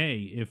 okay,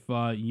 hey, if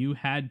you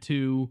had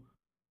to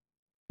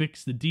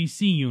fix the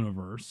DC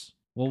universe,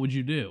 what would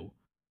you do?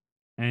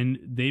 And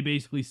they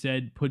basically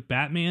said, put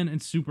Batman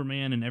and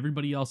Superman and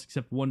everybody else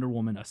except Wonder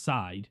Woman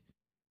aside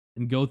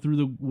and go through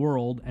the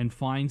world and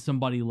find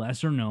somebody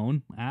lesser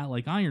known,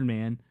 like Iron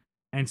Man,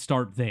 and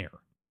start there.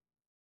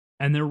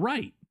 And they're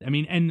right. I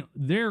mean, and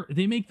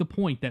they make the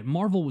point that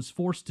Marvel was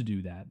forced to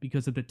do that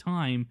because at the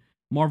time,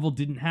 Marvel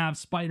didn't have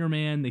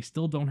Spider-Man. They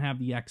still don't have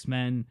the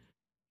X-Men.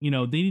 They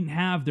didn't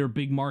have their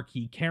big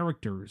marquee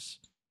characters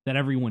that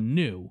everyone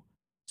knew.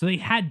 So they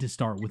had to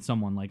start with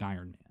someone like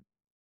Iron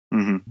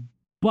Man. Mm-hmm.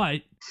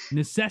 But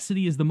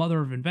necessity is the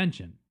mother of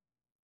invention.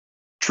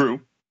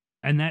 True.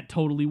 And that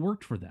totally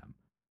worked for them.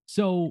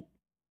 So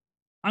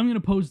I'm going to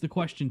pose the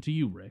question to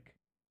you, Rick.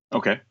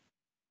 Okay.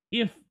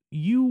 If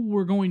you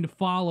were going to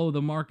follow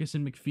the Marcus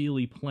and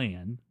McFeely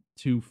plan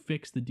to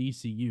fix the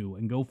DCU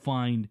and go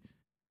find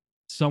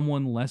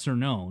someone lesser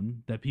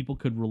known that people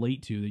could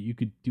relate to, that you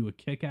could do a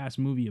kick-ass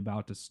movie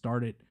about to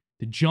start it,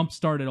 to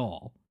jumpstart it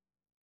all,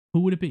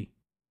 who would it be?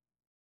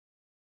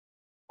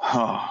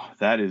 Oh,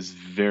 that is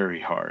very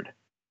hard.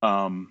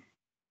 Um,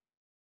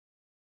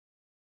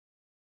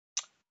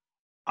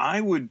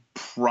 I would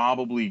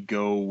probably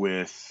go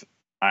with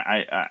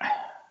I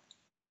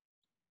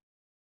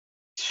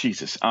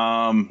Jesus.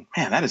 Man,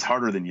 that is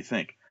harder than you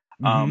think.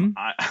 Mm-hmm.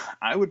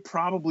 I would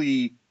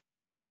probably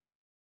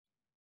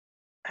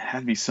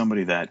have to be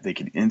somebody that they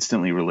could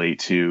instantly relate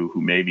to,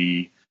 who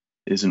maybe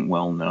isn't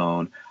well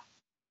known.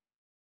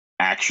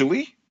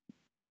 Actually,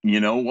 you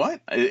know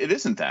what? It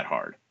isn't that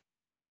hard.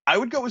 I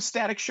would go with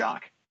Static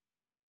Shock.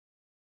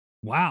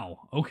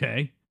 Wow.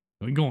 Okay.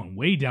 We're going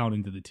way down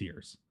into the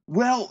tiers.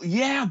 Well,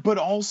 yeah, but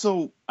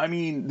also, I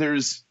mean,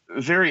 there's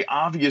very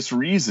obvious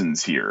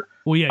reasons here.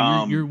 Well,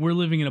 yeah, we're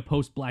living in a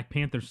post Black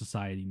Panther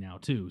society now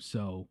too,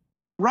 so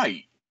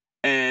Right.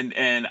 And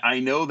I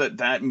know that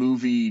that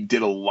movie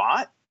did a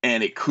lot,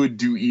 and it could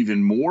do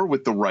even more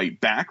with the right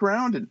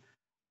background, and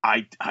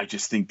I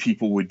just think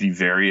people would be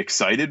very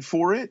excited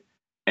for it,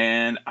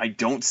 and I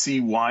don't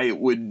see why it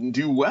wouldn't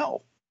do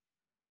well.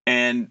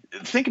 And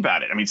think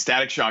about it. I mean,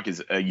 Static Shock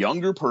is a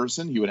younger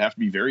person. He would have to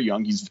be very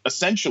young. He's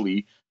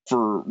essentially,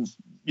 for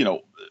you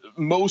know,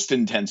 most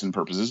intents and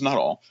purposes, not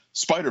all,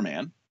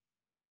 Spider-Man.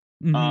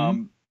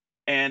 mm-hmm.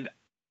 And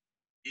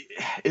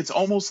it's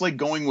almost like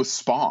going with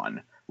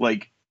Spawn.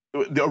 Like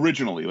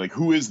originally, like,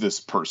 who is this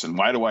person?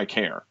 Why do I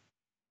care?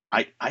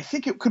 I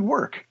think it could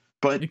work,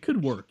 but It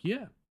could work,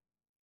 yeah.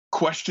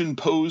 question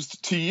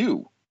posed to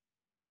you.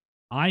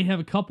 I have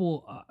a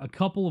couple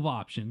of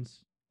options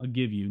I'll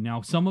give you.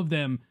 Now, some of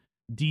them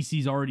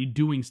DC's already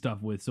doing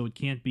stuff with, so it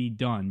can't be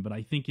done, but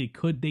I think they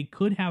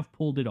could have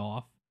pulled it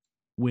off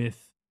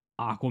with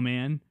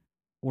Aquaman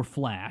or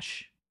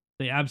Flash.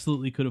 They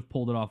absolutely could have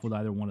pulled it off with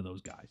either one of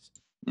those guys.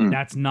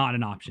 That's not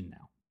an option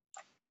now.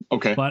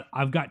 Okay. But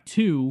I've got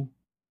two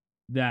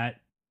that,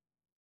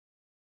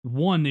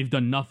 one they've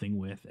done nothing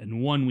with,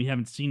 and one we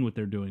haven't seen what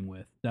they're doing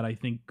with, that I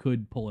think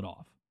could pull it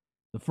off.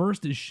 The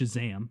first is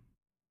Shazam.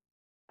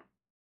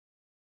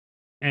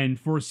 And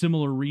for a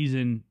similar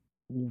reason,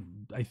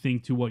 I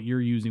think, to what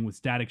you're using with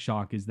Static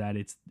Shock, is that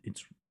it's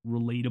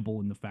relatable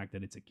in the fact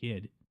that it's a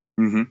kid,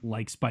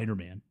 like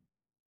Spider-Man.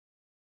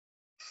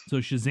 So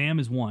Shazam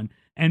is one,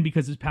 and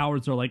because his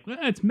powers are like,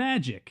 it's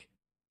magic.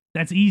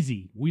 That's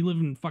easy. We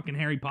live in fucking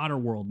Harry Potter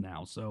world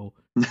now, so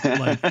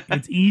like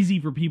it's easy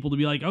for people to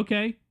be like,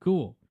 okay,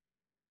 cool.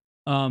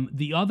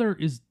 The other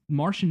is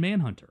Martian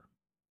Manhunter.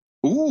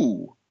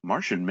 Ooh,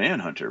 Martian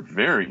Manhunter,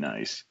 very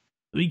nice.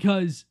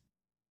 Because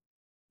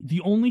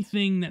the only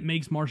thing that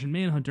makes Martian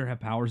Manhunter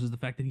have powers is the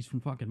fact that he's from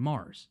fucking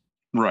Mars.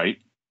 Right.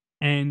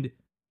 And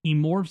he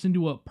morphs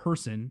into a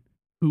person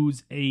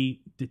who's a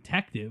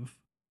detective,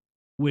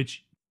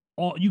 which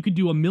you could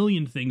do a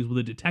million things with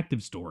a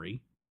detective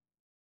story.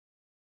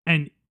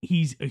 And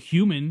he's a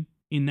human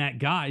in that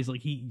guise,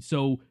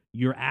 so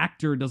your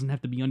actor doesn't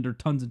have to be under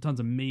tons and tons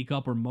of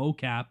makeup or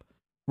mocap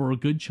for a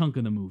good chunk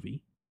of the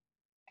movie.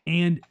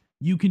 And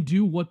you can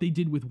do what they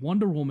did with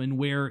Wonder Woman,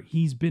 where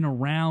he's been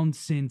around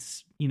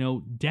since,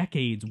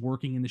 decades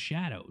working in the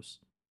shadows.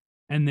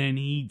 And then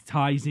he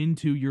ties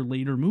into your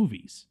later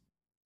movies.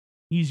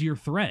 He's your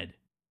thread.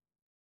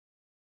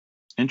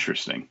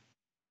 Interesting.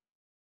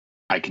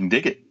 I can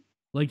dig it.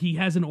 Like, he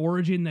has an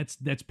origin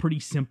that's pretty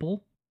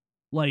simple.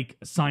 Like,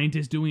 a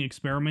scientist doing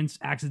experiments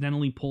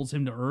accidentally pulls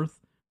him to Earth,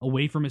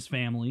 away from his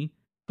family,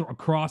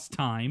 across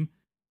time,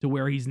 to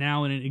where he's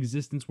now in an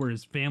existence where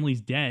his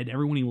family's dead,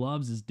 everyone he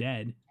loves is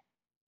dead,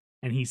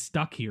 and he's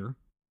stuck here.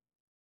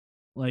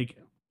 Like,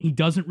 he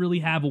doesn't really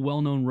have a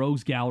well-known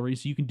rogues gallery,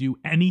 so you can do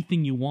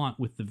anything you want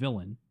with the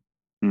villain.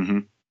 Mm-hmm.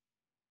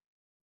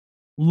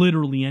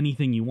 Literally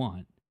anything you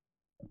want.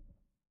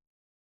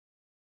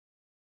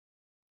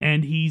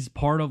 And he's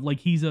part of,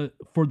 like,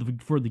 for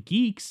the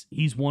geeks,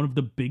 he's one of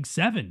the big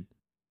seven.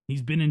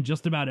 He's been in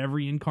just about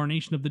every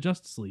incarnation of the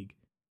Justice League.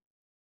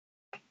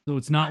 So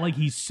it's not like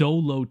he's so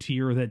low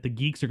tier that the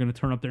geeks are going to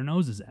turn up their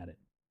noses at it.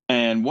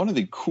 And one of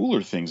the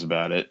cooler things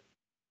about it,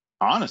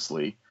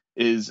 honestly,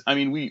 is, I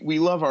mean, we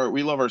love our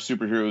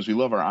superheroes, we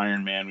love our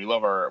Iron Man, we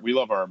love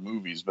our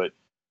movies, but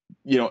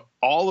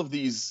all of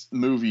these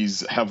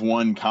movies have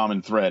one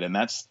common thread, and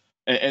that's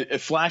a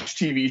Flash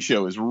TV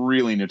show is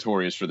really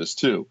notorious for this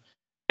too.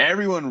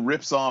 Everyone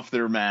rips off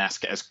their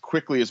mask as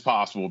quickly as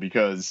possible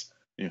because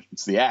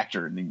it's the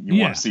actor and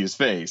you want to see his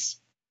face.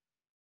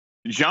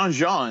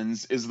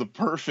 Jean-Jean's is the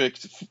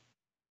perfect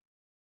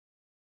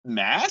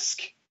mask,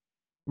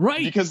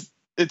 right? Because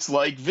it's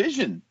like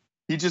Vision.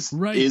 He just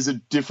is a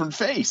different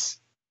face.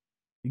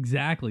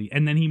 Exactly.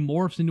 And then he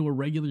morphs into a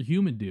regular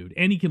human dude,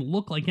 and he can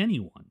look like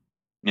anyone.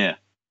 Yeah.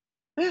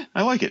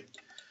 I like it.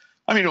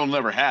 I mean, it'll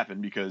never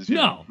happen because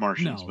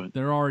Martians, but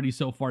they're already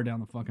so far down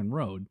the fucking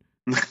road.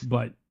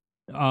 But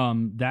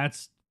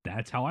that's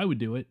how I would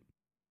do it.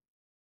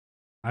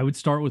 I would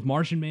start with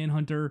Martian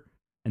Manhunter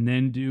and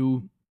then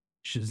do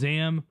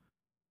Shazam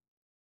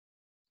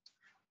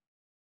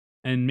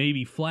and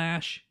maybe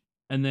Flash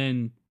and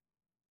then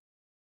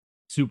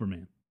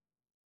Superman.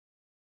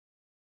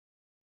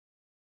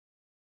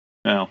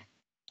 No.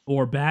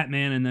 Or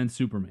Batman and then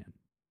Superman.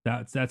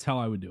 That's how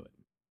I would do it.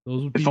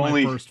 Those would be If my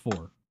only- first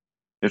four.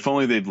 If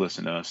only they'd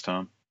listen to us,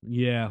 Tom.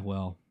 Yeah,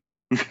 well.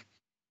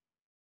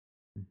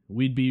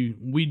 we'd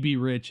be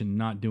rich and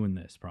not doing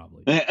this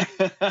probably.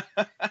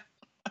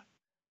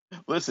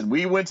 Listen,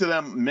 we went to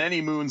them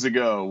many moons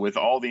ago with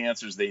all the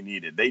answers they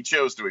needed. They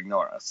chose to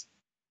ignore us.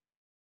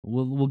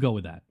 We'll go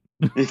with that.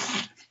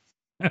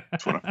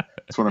 That's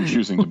what I'm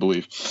choosing to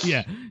believe.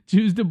 Yeah,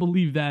 choose to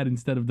believe that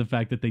instead of the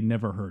fact that they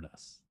never heard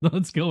us.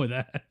 Let's go with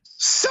that.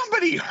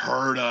 Somebody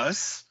heard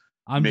us.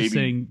 I'm Maybe. just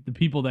saying the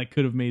people that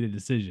could have made a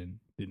decision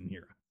didn't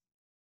hear us.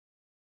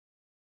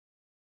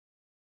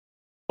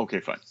 Okay,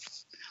 fine.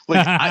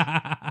 Like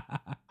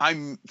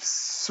I'm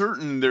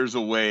certain there's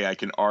a way I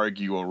can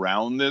argue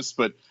around this,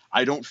 but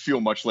I don't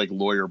feel much like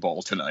lawyer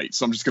ball tonight,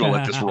 so I'm just gonna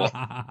let this roll.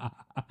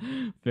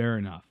 Fair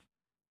enough.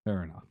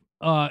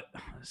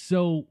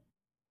 So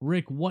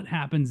Rick, what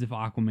happens if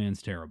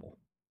Aquaman's terrible?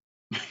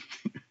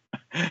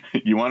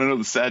 You want to know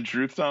the sad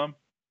truth, Tom?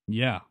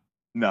 Yeah.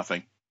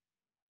 Nothing.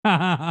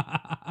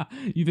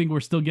 You think we're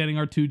still getting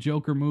our 2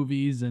 Joker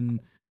movies and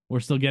we're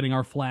still getting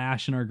our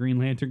Flash and our Green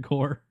Lantern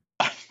Corps?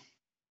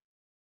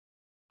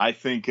 I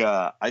think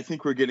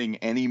we're getting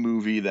any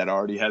movie that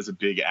already has a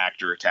big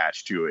actor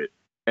attached to it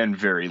and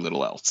very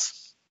little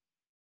else.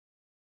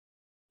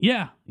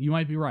 Yeah, you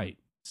might be right.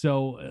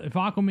 So if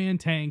Aquaman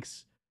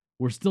tanks,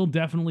 we're still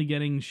definitely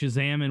getting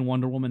Shazam and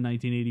Wonder Woman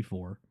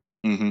 1984.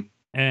 Mm-hmm.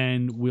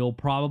 And we'll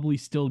probably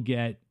still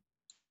get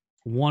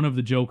one of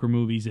the Joker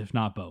movies, if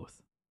not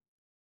both.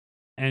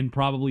 And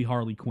probably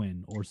Harley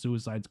Quinn or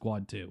Suicide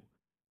Squad 2,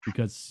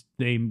 because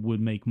they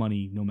would make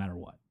money no matter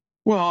what.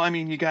 Well, I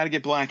mean, you got to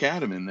get Black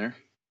Adam in there.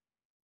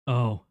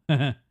 Oh,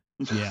 yeah.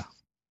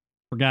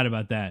 Forgot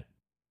about that.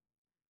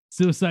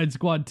 Suicide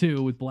Squad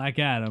 2 with Black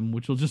Adam,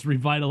 which will just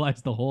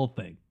revitalize the whole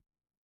thing.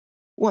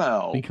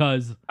 Well,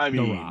 Because I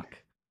mean, The Rock.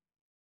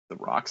 The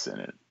Rock's in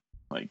it.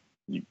 Like,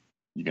 you're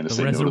going to The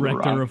say no to The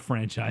resurrector Rock? of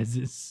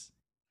franchises.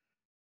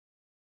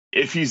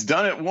 If he's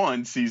done it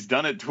once, he's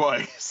done it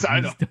twice.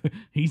 I don't.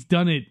 He's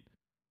done it,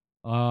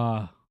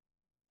 I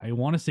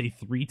want to say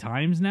 3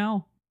 times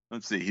now.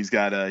 Let's see. He's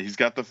got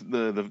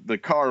the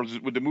cars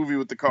with the movie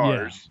with the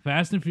cars. Yeah.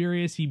 Fast and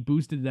Furious, he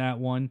boosted that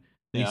one.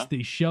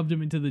 They shoved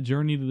him into the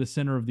Journey to the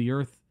Center of the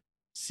Earth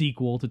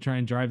sequel to try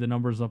and drive the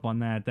numbers up on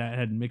that. That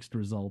had mixed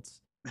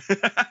results.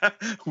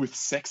 With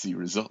sexy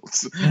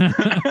results.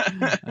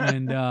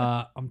 And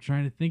I'm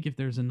trying to think if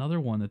there's another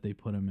one that they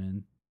put him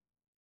in.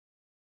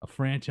 A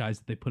franchise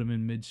that they put him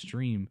in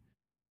midstream.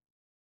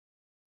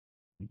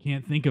 I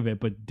can't think of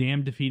it, but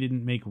damned if he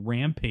didn't make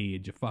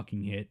Rampage a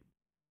fucking hit.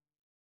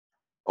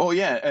 Oh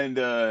yeah, and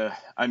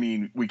I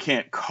mean, we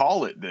can't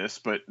call it this,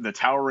 but the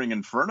Towering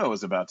Inferno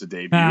is about to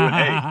debut.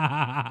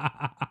 And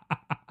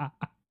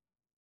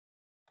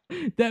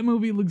hey, that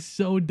movie looks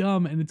so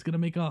dumb, and it's gonna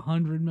make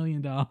 $100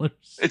 million.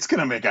 it's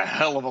gonna make a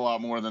hell of a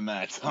lot more than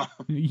that, Tom.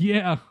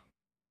 Yeah.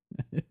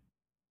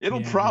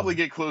 It'll Yeah, probably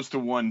yeah. get close to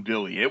 $1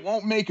 billion. It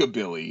won't make $1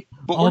 billion,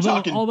 but we're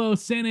talking. Although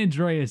San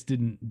Andreas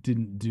didn't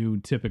do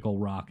typical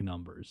Rock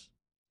numbers.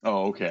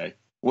 Oh, okay.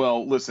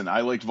 Well, listen, I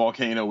liked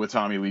Volcano with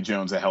Tommy Lee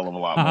Jones a hell of a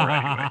lot more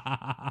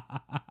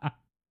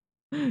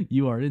anyway.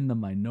 You are in the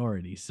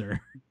minority, sir.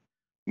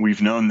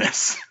 We've known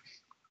this.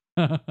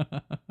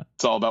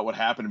 It's all about what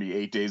happened to me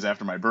 8 days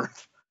after my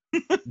birth.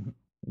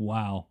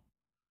 Wow.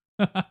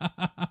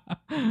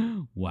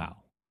 Wow.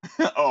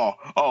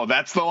 Oh,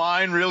 that's the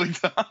line, really,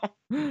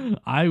 Tom?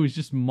 I was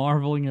just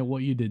marveling at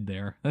what you did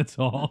there. That's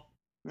all.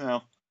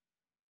 Well,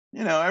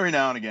 every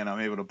now and again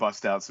I'm able to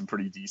bust out some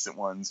pretty decent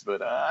ones,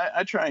 but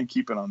I try and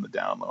keep it on the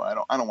down low.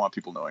 I don't want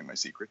people knowing my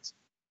secrets.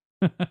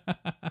 The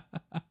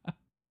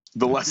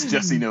less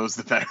Jesse knows,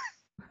 the better.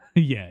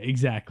 Yeah,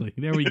 exactly.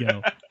 There we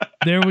go.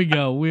 There we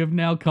go. We have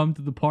now come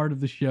to the part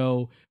of the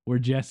show where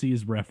Jesse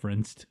is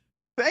referenced.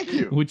 Thank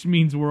you. Which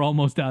means we're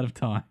almost out of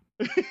time.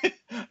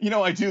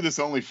 I do this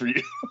only for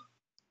you.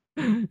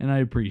 And I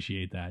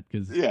appreciate that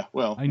because yeah,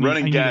 well,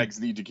 running gags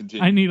need to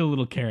continue. I need a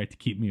little carrot to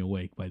keep me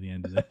awake by the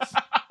end of this.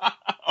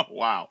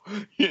 Wow.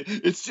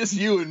 It's just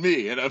you and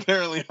me, and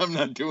apparently I'm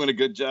not doing a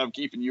good job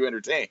keeping you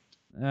entertained.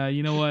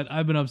 You know what?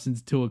 I've been up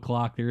since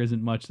 2:00. There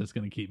isn't much that's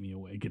going to keep me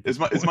awake. At this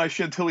point. Is my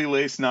Chantilly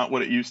lace not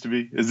what it used to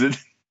be? Is it?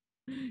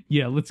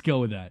 Yeah, let's go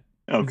with that.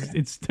 Okay.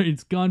 It's turned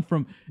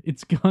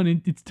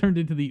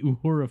into the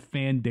Uhura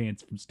fan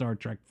dance from Star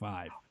Trek V.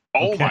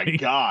 Oh okay? my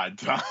God,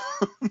 Tom.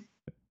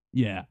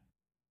 Yeah.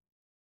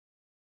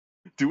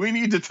 Do we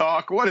need to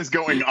talk? What is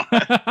going on?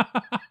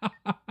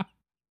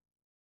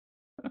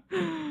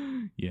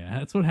 Yeah,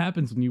 that's what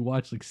happens when you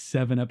watch like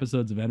 7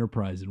 episodes of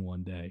Enterprise in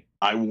one day.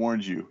 I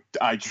warned you.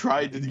 I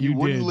tried to. You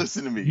wouldn't did.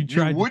 listen to me. You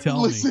tried to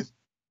tell listen. me.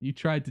 You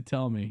tried to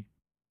tell me.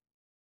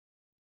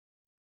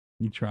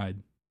 You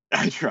tried.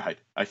 I tried.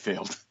 I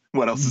failed.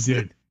 What else You is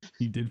did.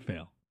 You did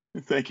fail.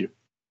 there? Thank you.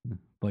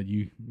 But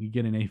you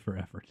get an A for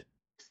effort.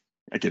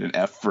 I get an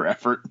F for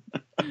effort.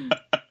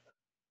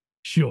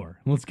 Sure.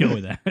 Let's go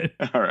with that.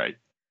 All right.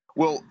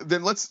 Well,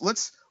 then let's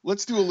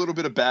do a little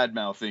bit of bad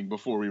mouthing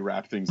before we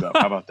wrap things up.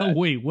 How about Oh that?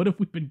 wait, what have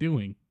we been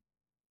doing?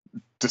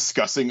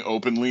 Discussing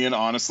openly and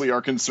honestly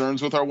our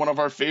concerns with one of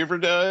our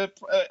favorite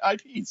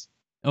IPs.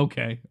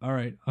 Okay, all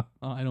right.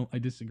 I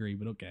disagree,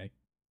 but okay.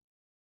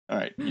 All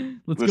right,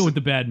 Let's go listen. with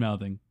the bad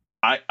mouthing.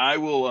 I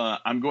will.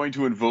 I'm going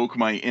to invoke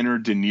my inner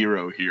De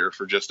Niro here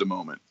for just a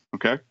moment.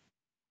 Okay.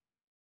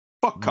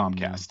 Fuck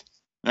Comcast.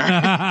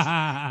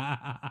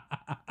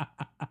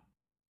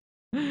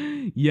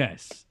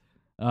 Yes.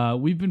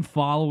 We've been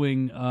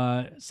following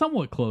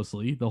somewhat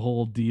closely the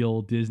whole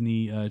deal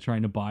Disney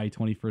trying to buy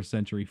 21st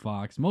Century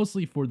Fox,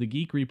 mostly for the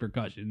geek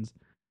repercussions,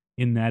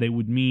 in that it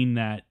would mean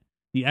that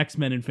the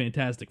X-Men and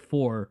Fantastic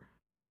Four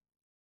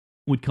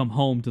would come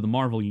home to the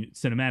Marvel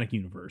Cinematic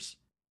Universe.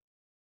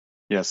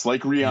 Yes,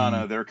 like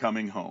Rihanna, they're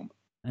coming home.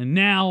 And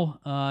now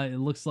it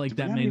looks like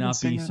that may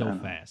not be so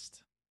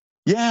fast.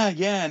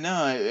 Yeah,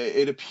 no.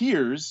 It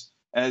appears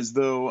as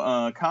though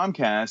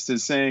Comcast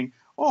is saying,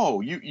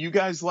 "Oh, you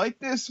guys like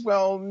this?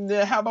 Well,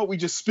 how about we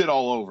just spit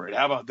all over it?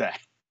 How about that?"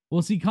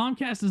 Well, see,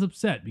 Comcast is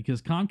upset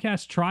because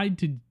Comcast tried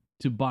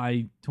to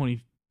buy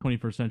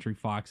 21st Century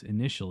Fox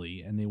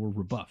initially, and they were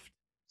rebuffed,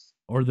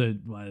 or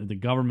the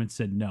government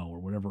said no, or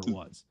whatever it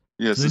was.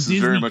 Yes, so this Disney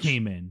is very much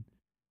came in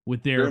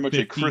with their very much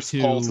 52, a Chris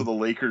Paul to the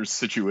Lakers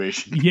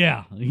situation.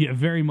 Yeah,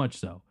 very much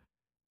so.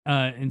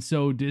 And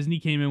so Disney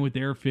came in with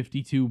their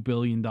 $52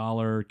 billion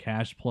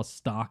cash plus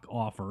stock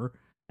offer,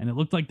 and it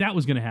looked like that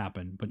was going to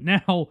happen. But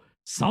now,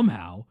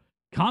 somehow,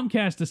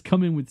 Comcast has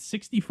come in with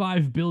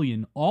 $65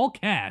 billion, all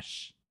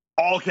cash.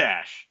 All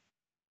cash.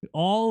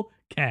 All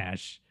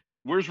cash.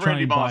 Where's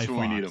Randy Moss when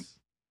we need him?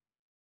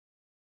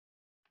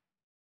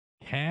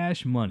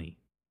 Cash money.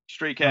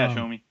 Straight cash,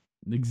 homie.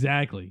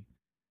 Exactly.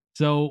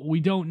 So we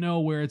don't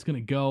know where it's going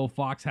to go.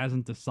 Fox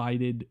hasn't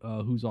decided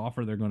whose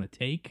offer they're going to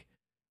take.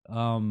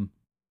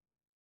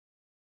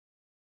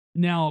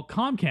 Now,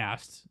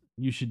 Comcast,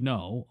 you should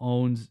know,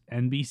 owns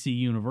NBC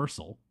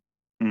Universal.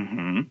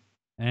 Mm-hmm.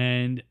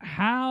 And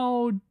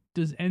how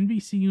does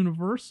NBC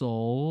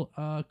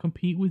Universal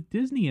compete with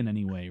Disney in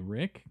any way,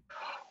 Rick?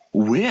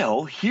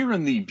 Well, here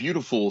in the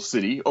beautiful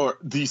city, or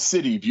the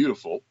city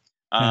beautiful,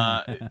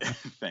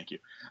 thank you.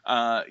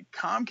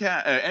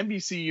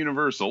 NBC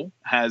Universal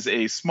has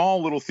a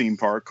small little theme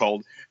park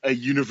called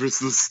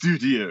Universal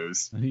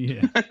Studios.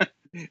 Yeah.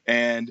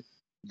 And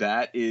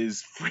that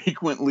is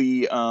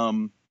frequently,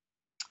 I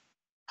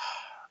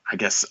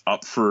guess,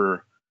 up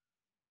for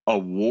a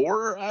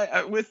war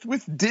with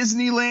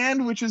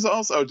Disneyland, which is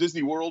also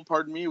Disney World,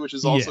 pardon me, which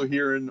is also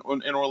here in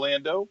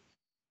Orlando.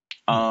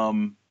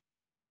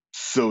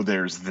 So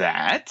there's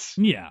that.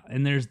 Yeah,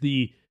 and there's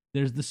the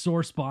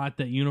sore spot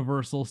that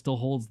Universal still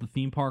holds the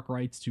theme park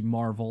rights to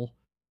Marvel.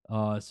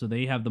 So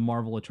they have the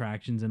Marvel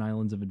attractions and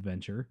Islands of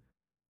Adventure.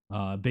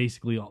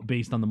 Basically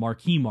based on the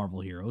marquee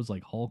Marvel heroes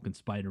like Hulk and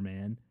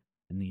Spider-Man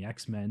and the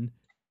X-Men.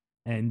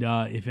 And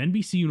if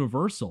NBC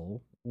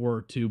Universal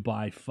were to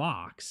buy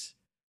Fox,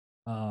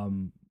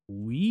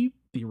 we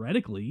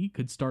theoretically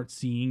could start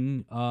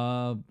seeing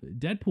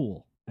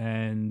Deadpool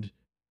and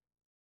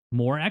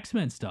more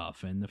X-Men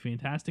stuff and the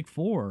Fantastic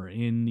Four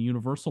in the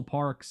Universal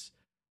parks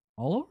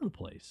all over the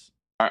place.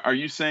 Are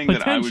you saying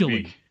that I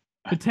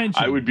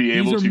would be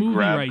able to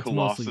grab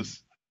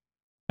Colossus?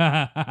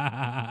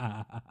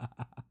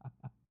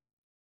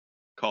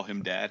 Call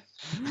him Dad.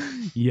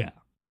 Yeah.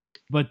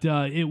 But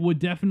it would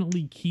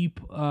definitely keep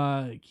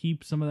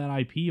some of that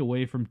IP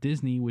away from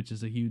Disney, which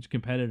is a huge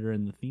competitor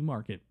in the theme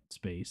market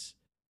space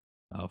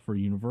for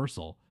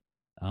Universal.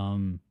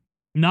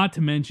 Not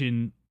to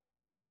mention,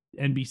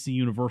 NBC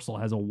Universal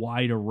has a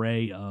wide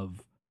array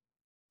of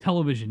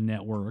television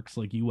networks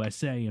like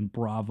USA and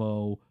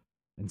Bravo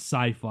and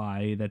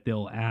Sci-Fi that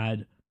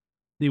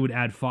they would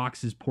add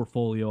Fox's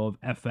portfolio of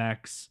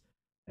FX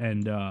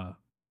and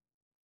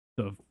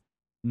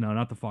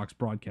not the Fox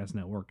Broadcast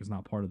Network is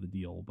not part of the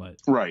deal, but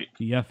right,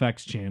 the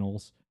FX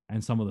channels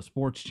and some of the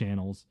sports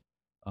channels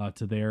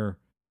to their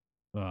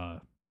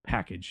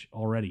package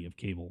already of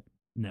cable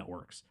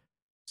networks.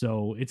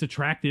 So it's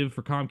attractive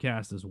for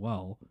Comcast as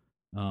well.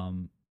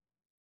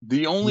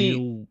 The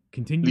only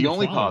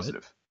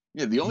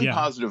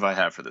positive I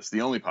have for this,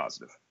 the only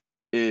positive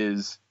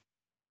is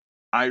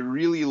I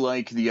really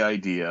like the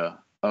idea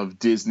of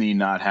Disney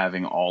not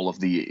having all of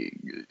the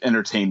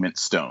entertainment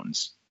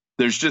stones.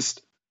 There's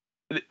just,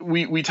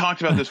 we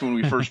talked about this when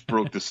we first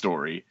broke the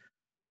story,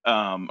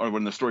 or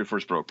when the story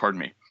first broke, pardon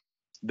me,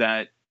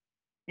 that,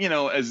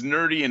 as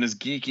nerdy and as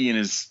geeky and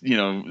as,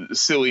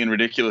 silly and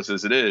ridiculous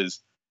as it is,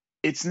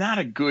 it's not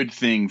a good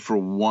thing for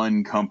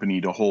one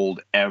company to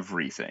hold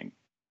everything.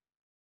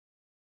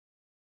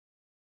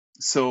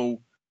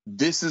 So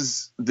this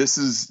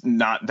is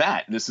not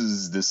that. This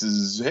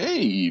is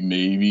hey,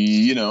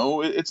 maybe,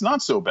 it's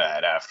not so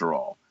bad after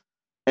all.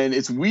 And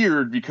it's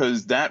weird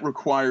because that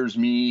requires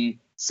me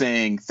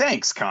saying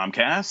thanks,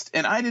 Comcast,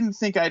 and I didn't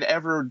think I'd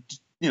ever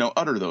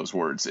utter those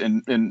words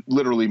in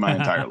literally my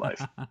entire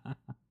life.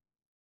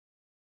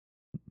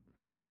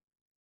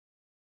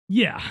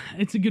 Yeah,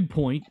 it's a good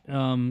point.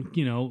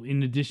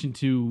 In addition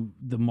to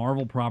the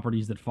Marvel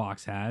properties that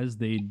Fox has,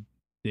 they'd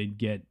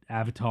get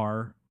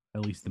Avatar, at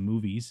least the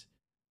movies.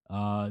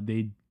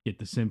 They'd get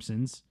The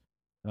Simpsons,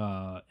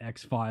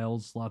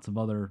 X-Files, lots of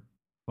other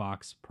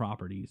Fox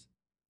properties.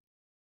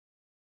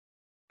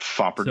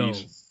 Fopperties.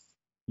 So,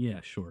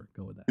 yeah, sure,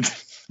 go with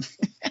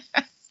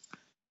that.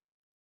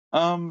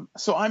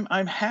 So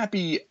I'm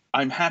happy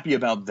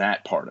about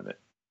that part of it.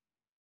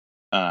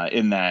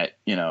 In that,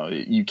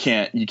 you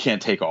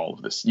can't take all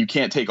of this. You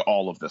can't take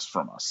all of this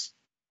from us.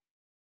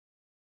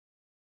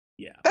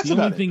 Yeah. That's the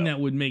only about it, thing though.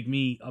 that would make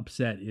me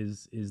upset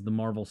is the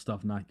Marvel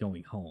stuff not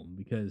going home,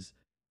 because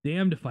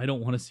damned if I don't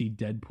want to see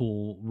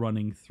Deadpool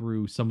running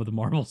through some of the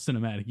Marvel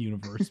Cinematic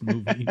Universe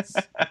movies.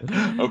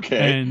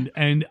 Okay.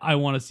 And I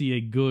want to see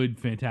a good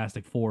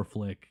Fantastic Four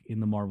flick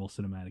in the Marvel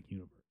Cinematic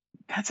Universe.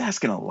 That's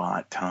asking a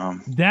lot,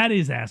 Tom. That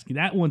is asking.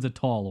 That one's a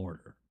tall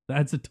order.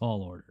 That's a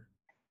tall order.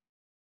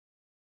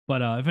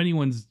 But if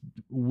anyone's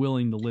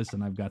willing to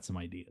listen, I've got some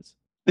ideas.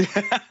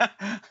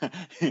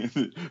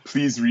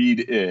 Please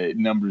read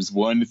numbers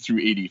 1 through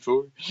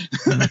 84.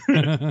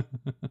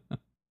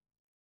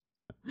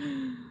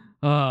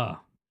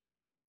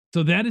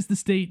 So that is the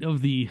state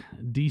of the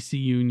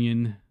DC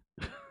Union.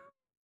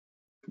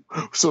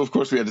 So of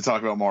course we had to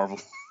talk about Marvel.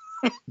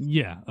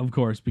 Yeah, of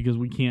course, because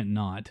we can't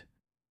not.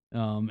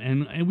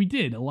 And we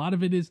did. A lot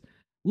of it is,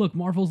 look,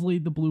 Marvel's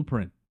laid the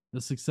blueprint,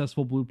 the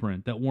successful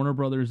blueprint that Warner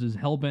Brothers is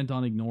hell-bent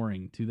on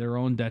ignoring to their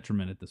own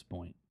detriment at this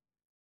point.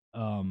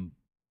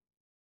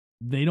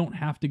 They don't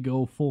have to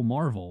go full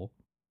Marvel,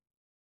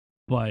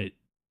 but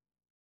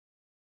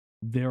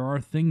there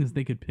are things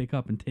they could pick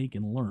up and take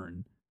and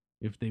learn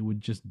if they would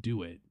just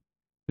do it.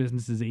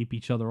 Businesses ape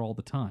each other all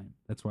the time.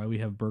 That's why we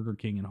have Burger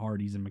King and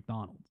Hardee's and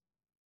McDonald's.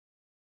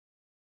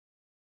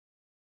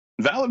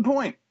 Valid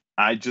point.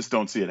 I just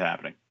don't see it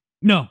happening.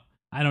 No,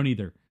 I don't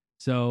either.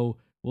 So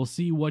we'll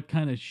see what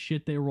kind of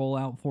shit they roll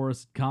out for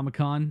us at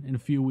Comic-Con in a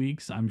few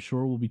weeks. I'm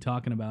sure we'll be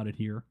talking about it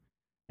here.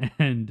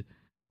 And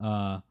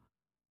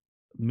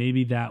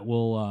maybe that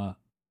will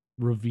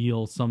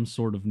reveal some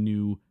sort of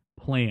new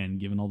plan,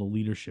 given all the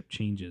leadership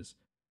changes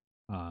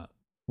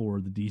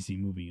for the DC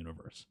movie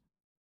universe.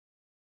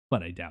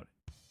 But I doubt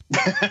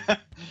it.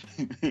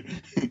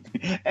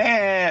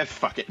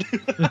 Fuck it.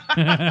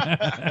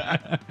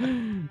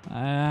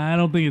 I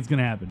don't think it's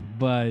gonna happen,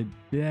 but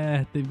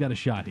yeah, they've got a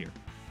shot here.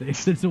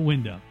 There's a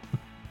window.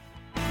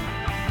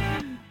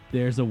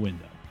 There's a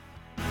window.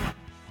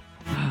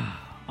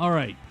 All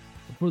right.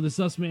 For the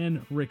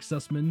Sussman, Rick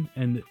Sussman,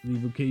 and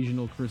the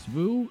occasional Chris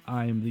Vu,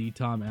 I am the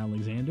Tom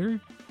Alexander,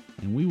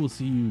 and we will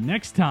see you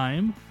next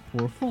time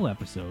for a full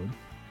episode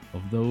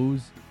of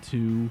Those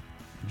Two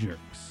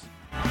Jerks.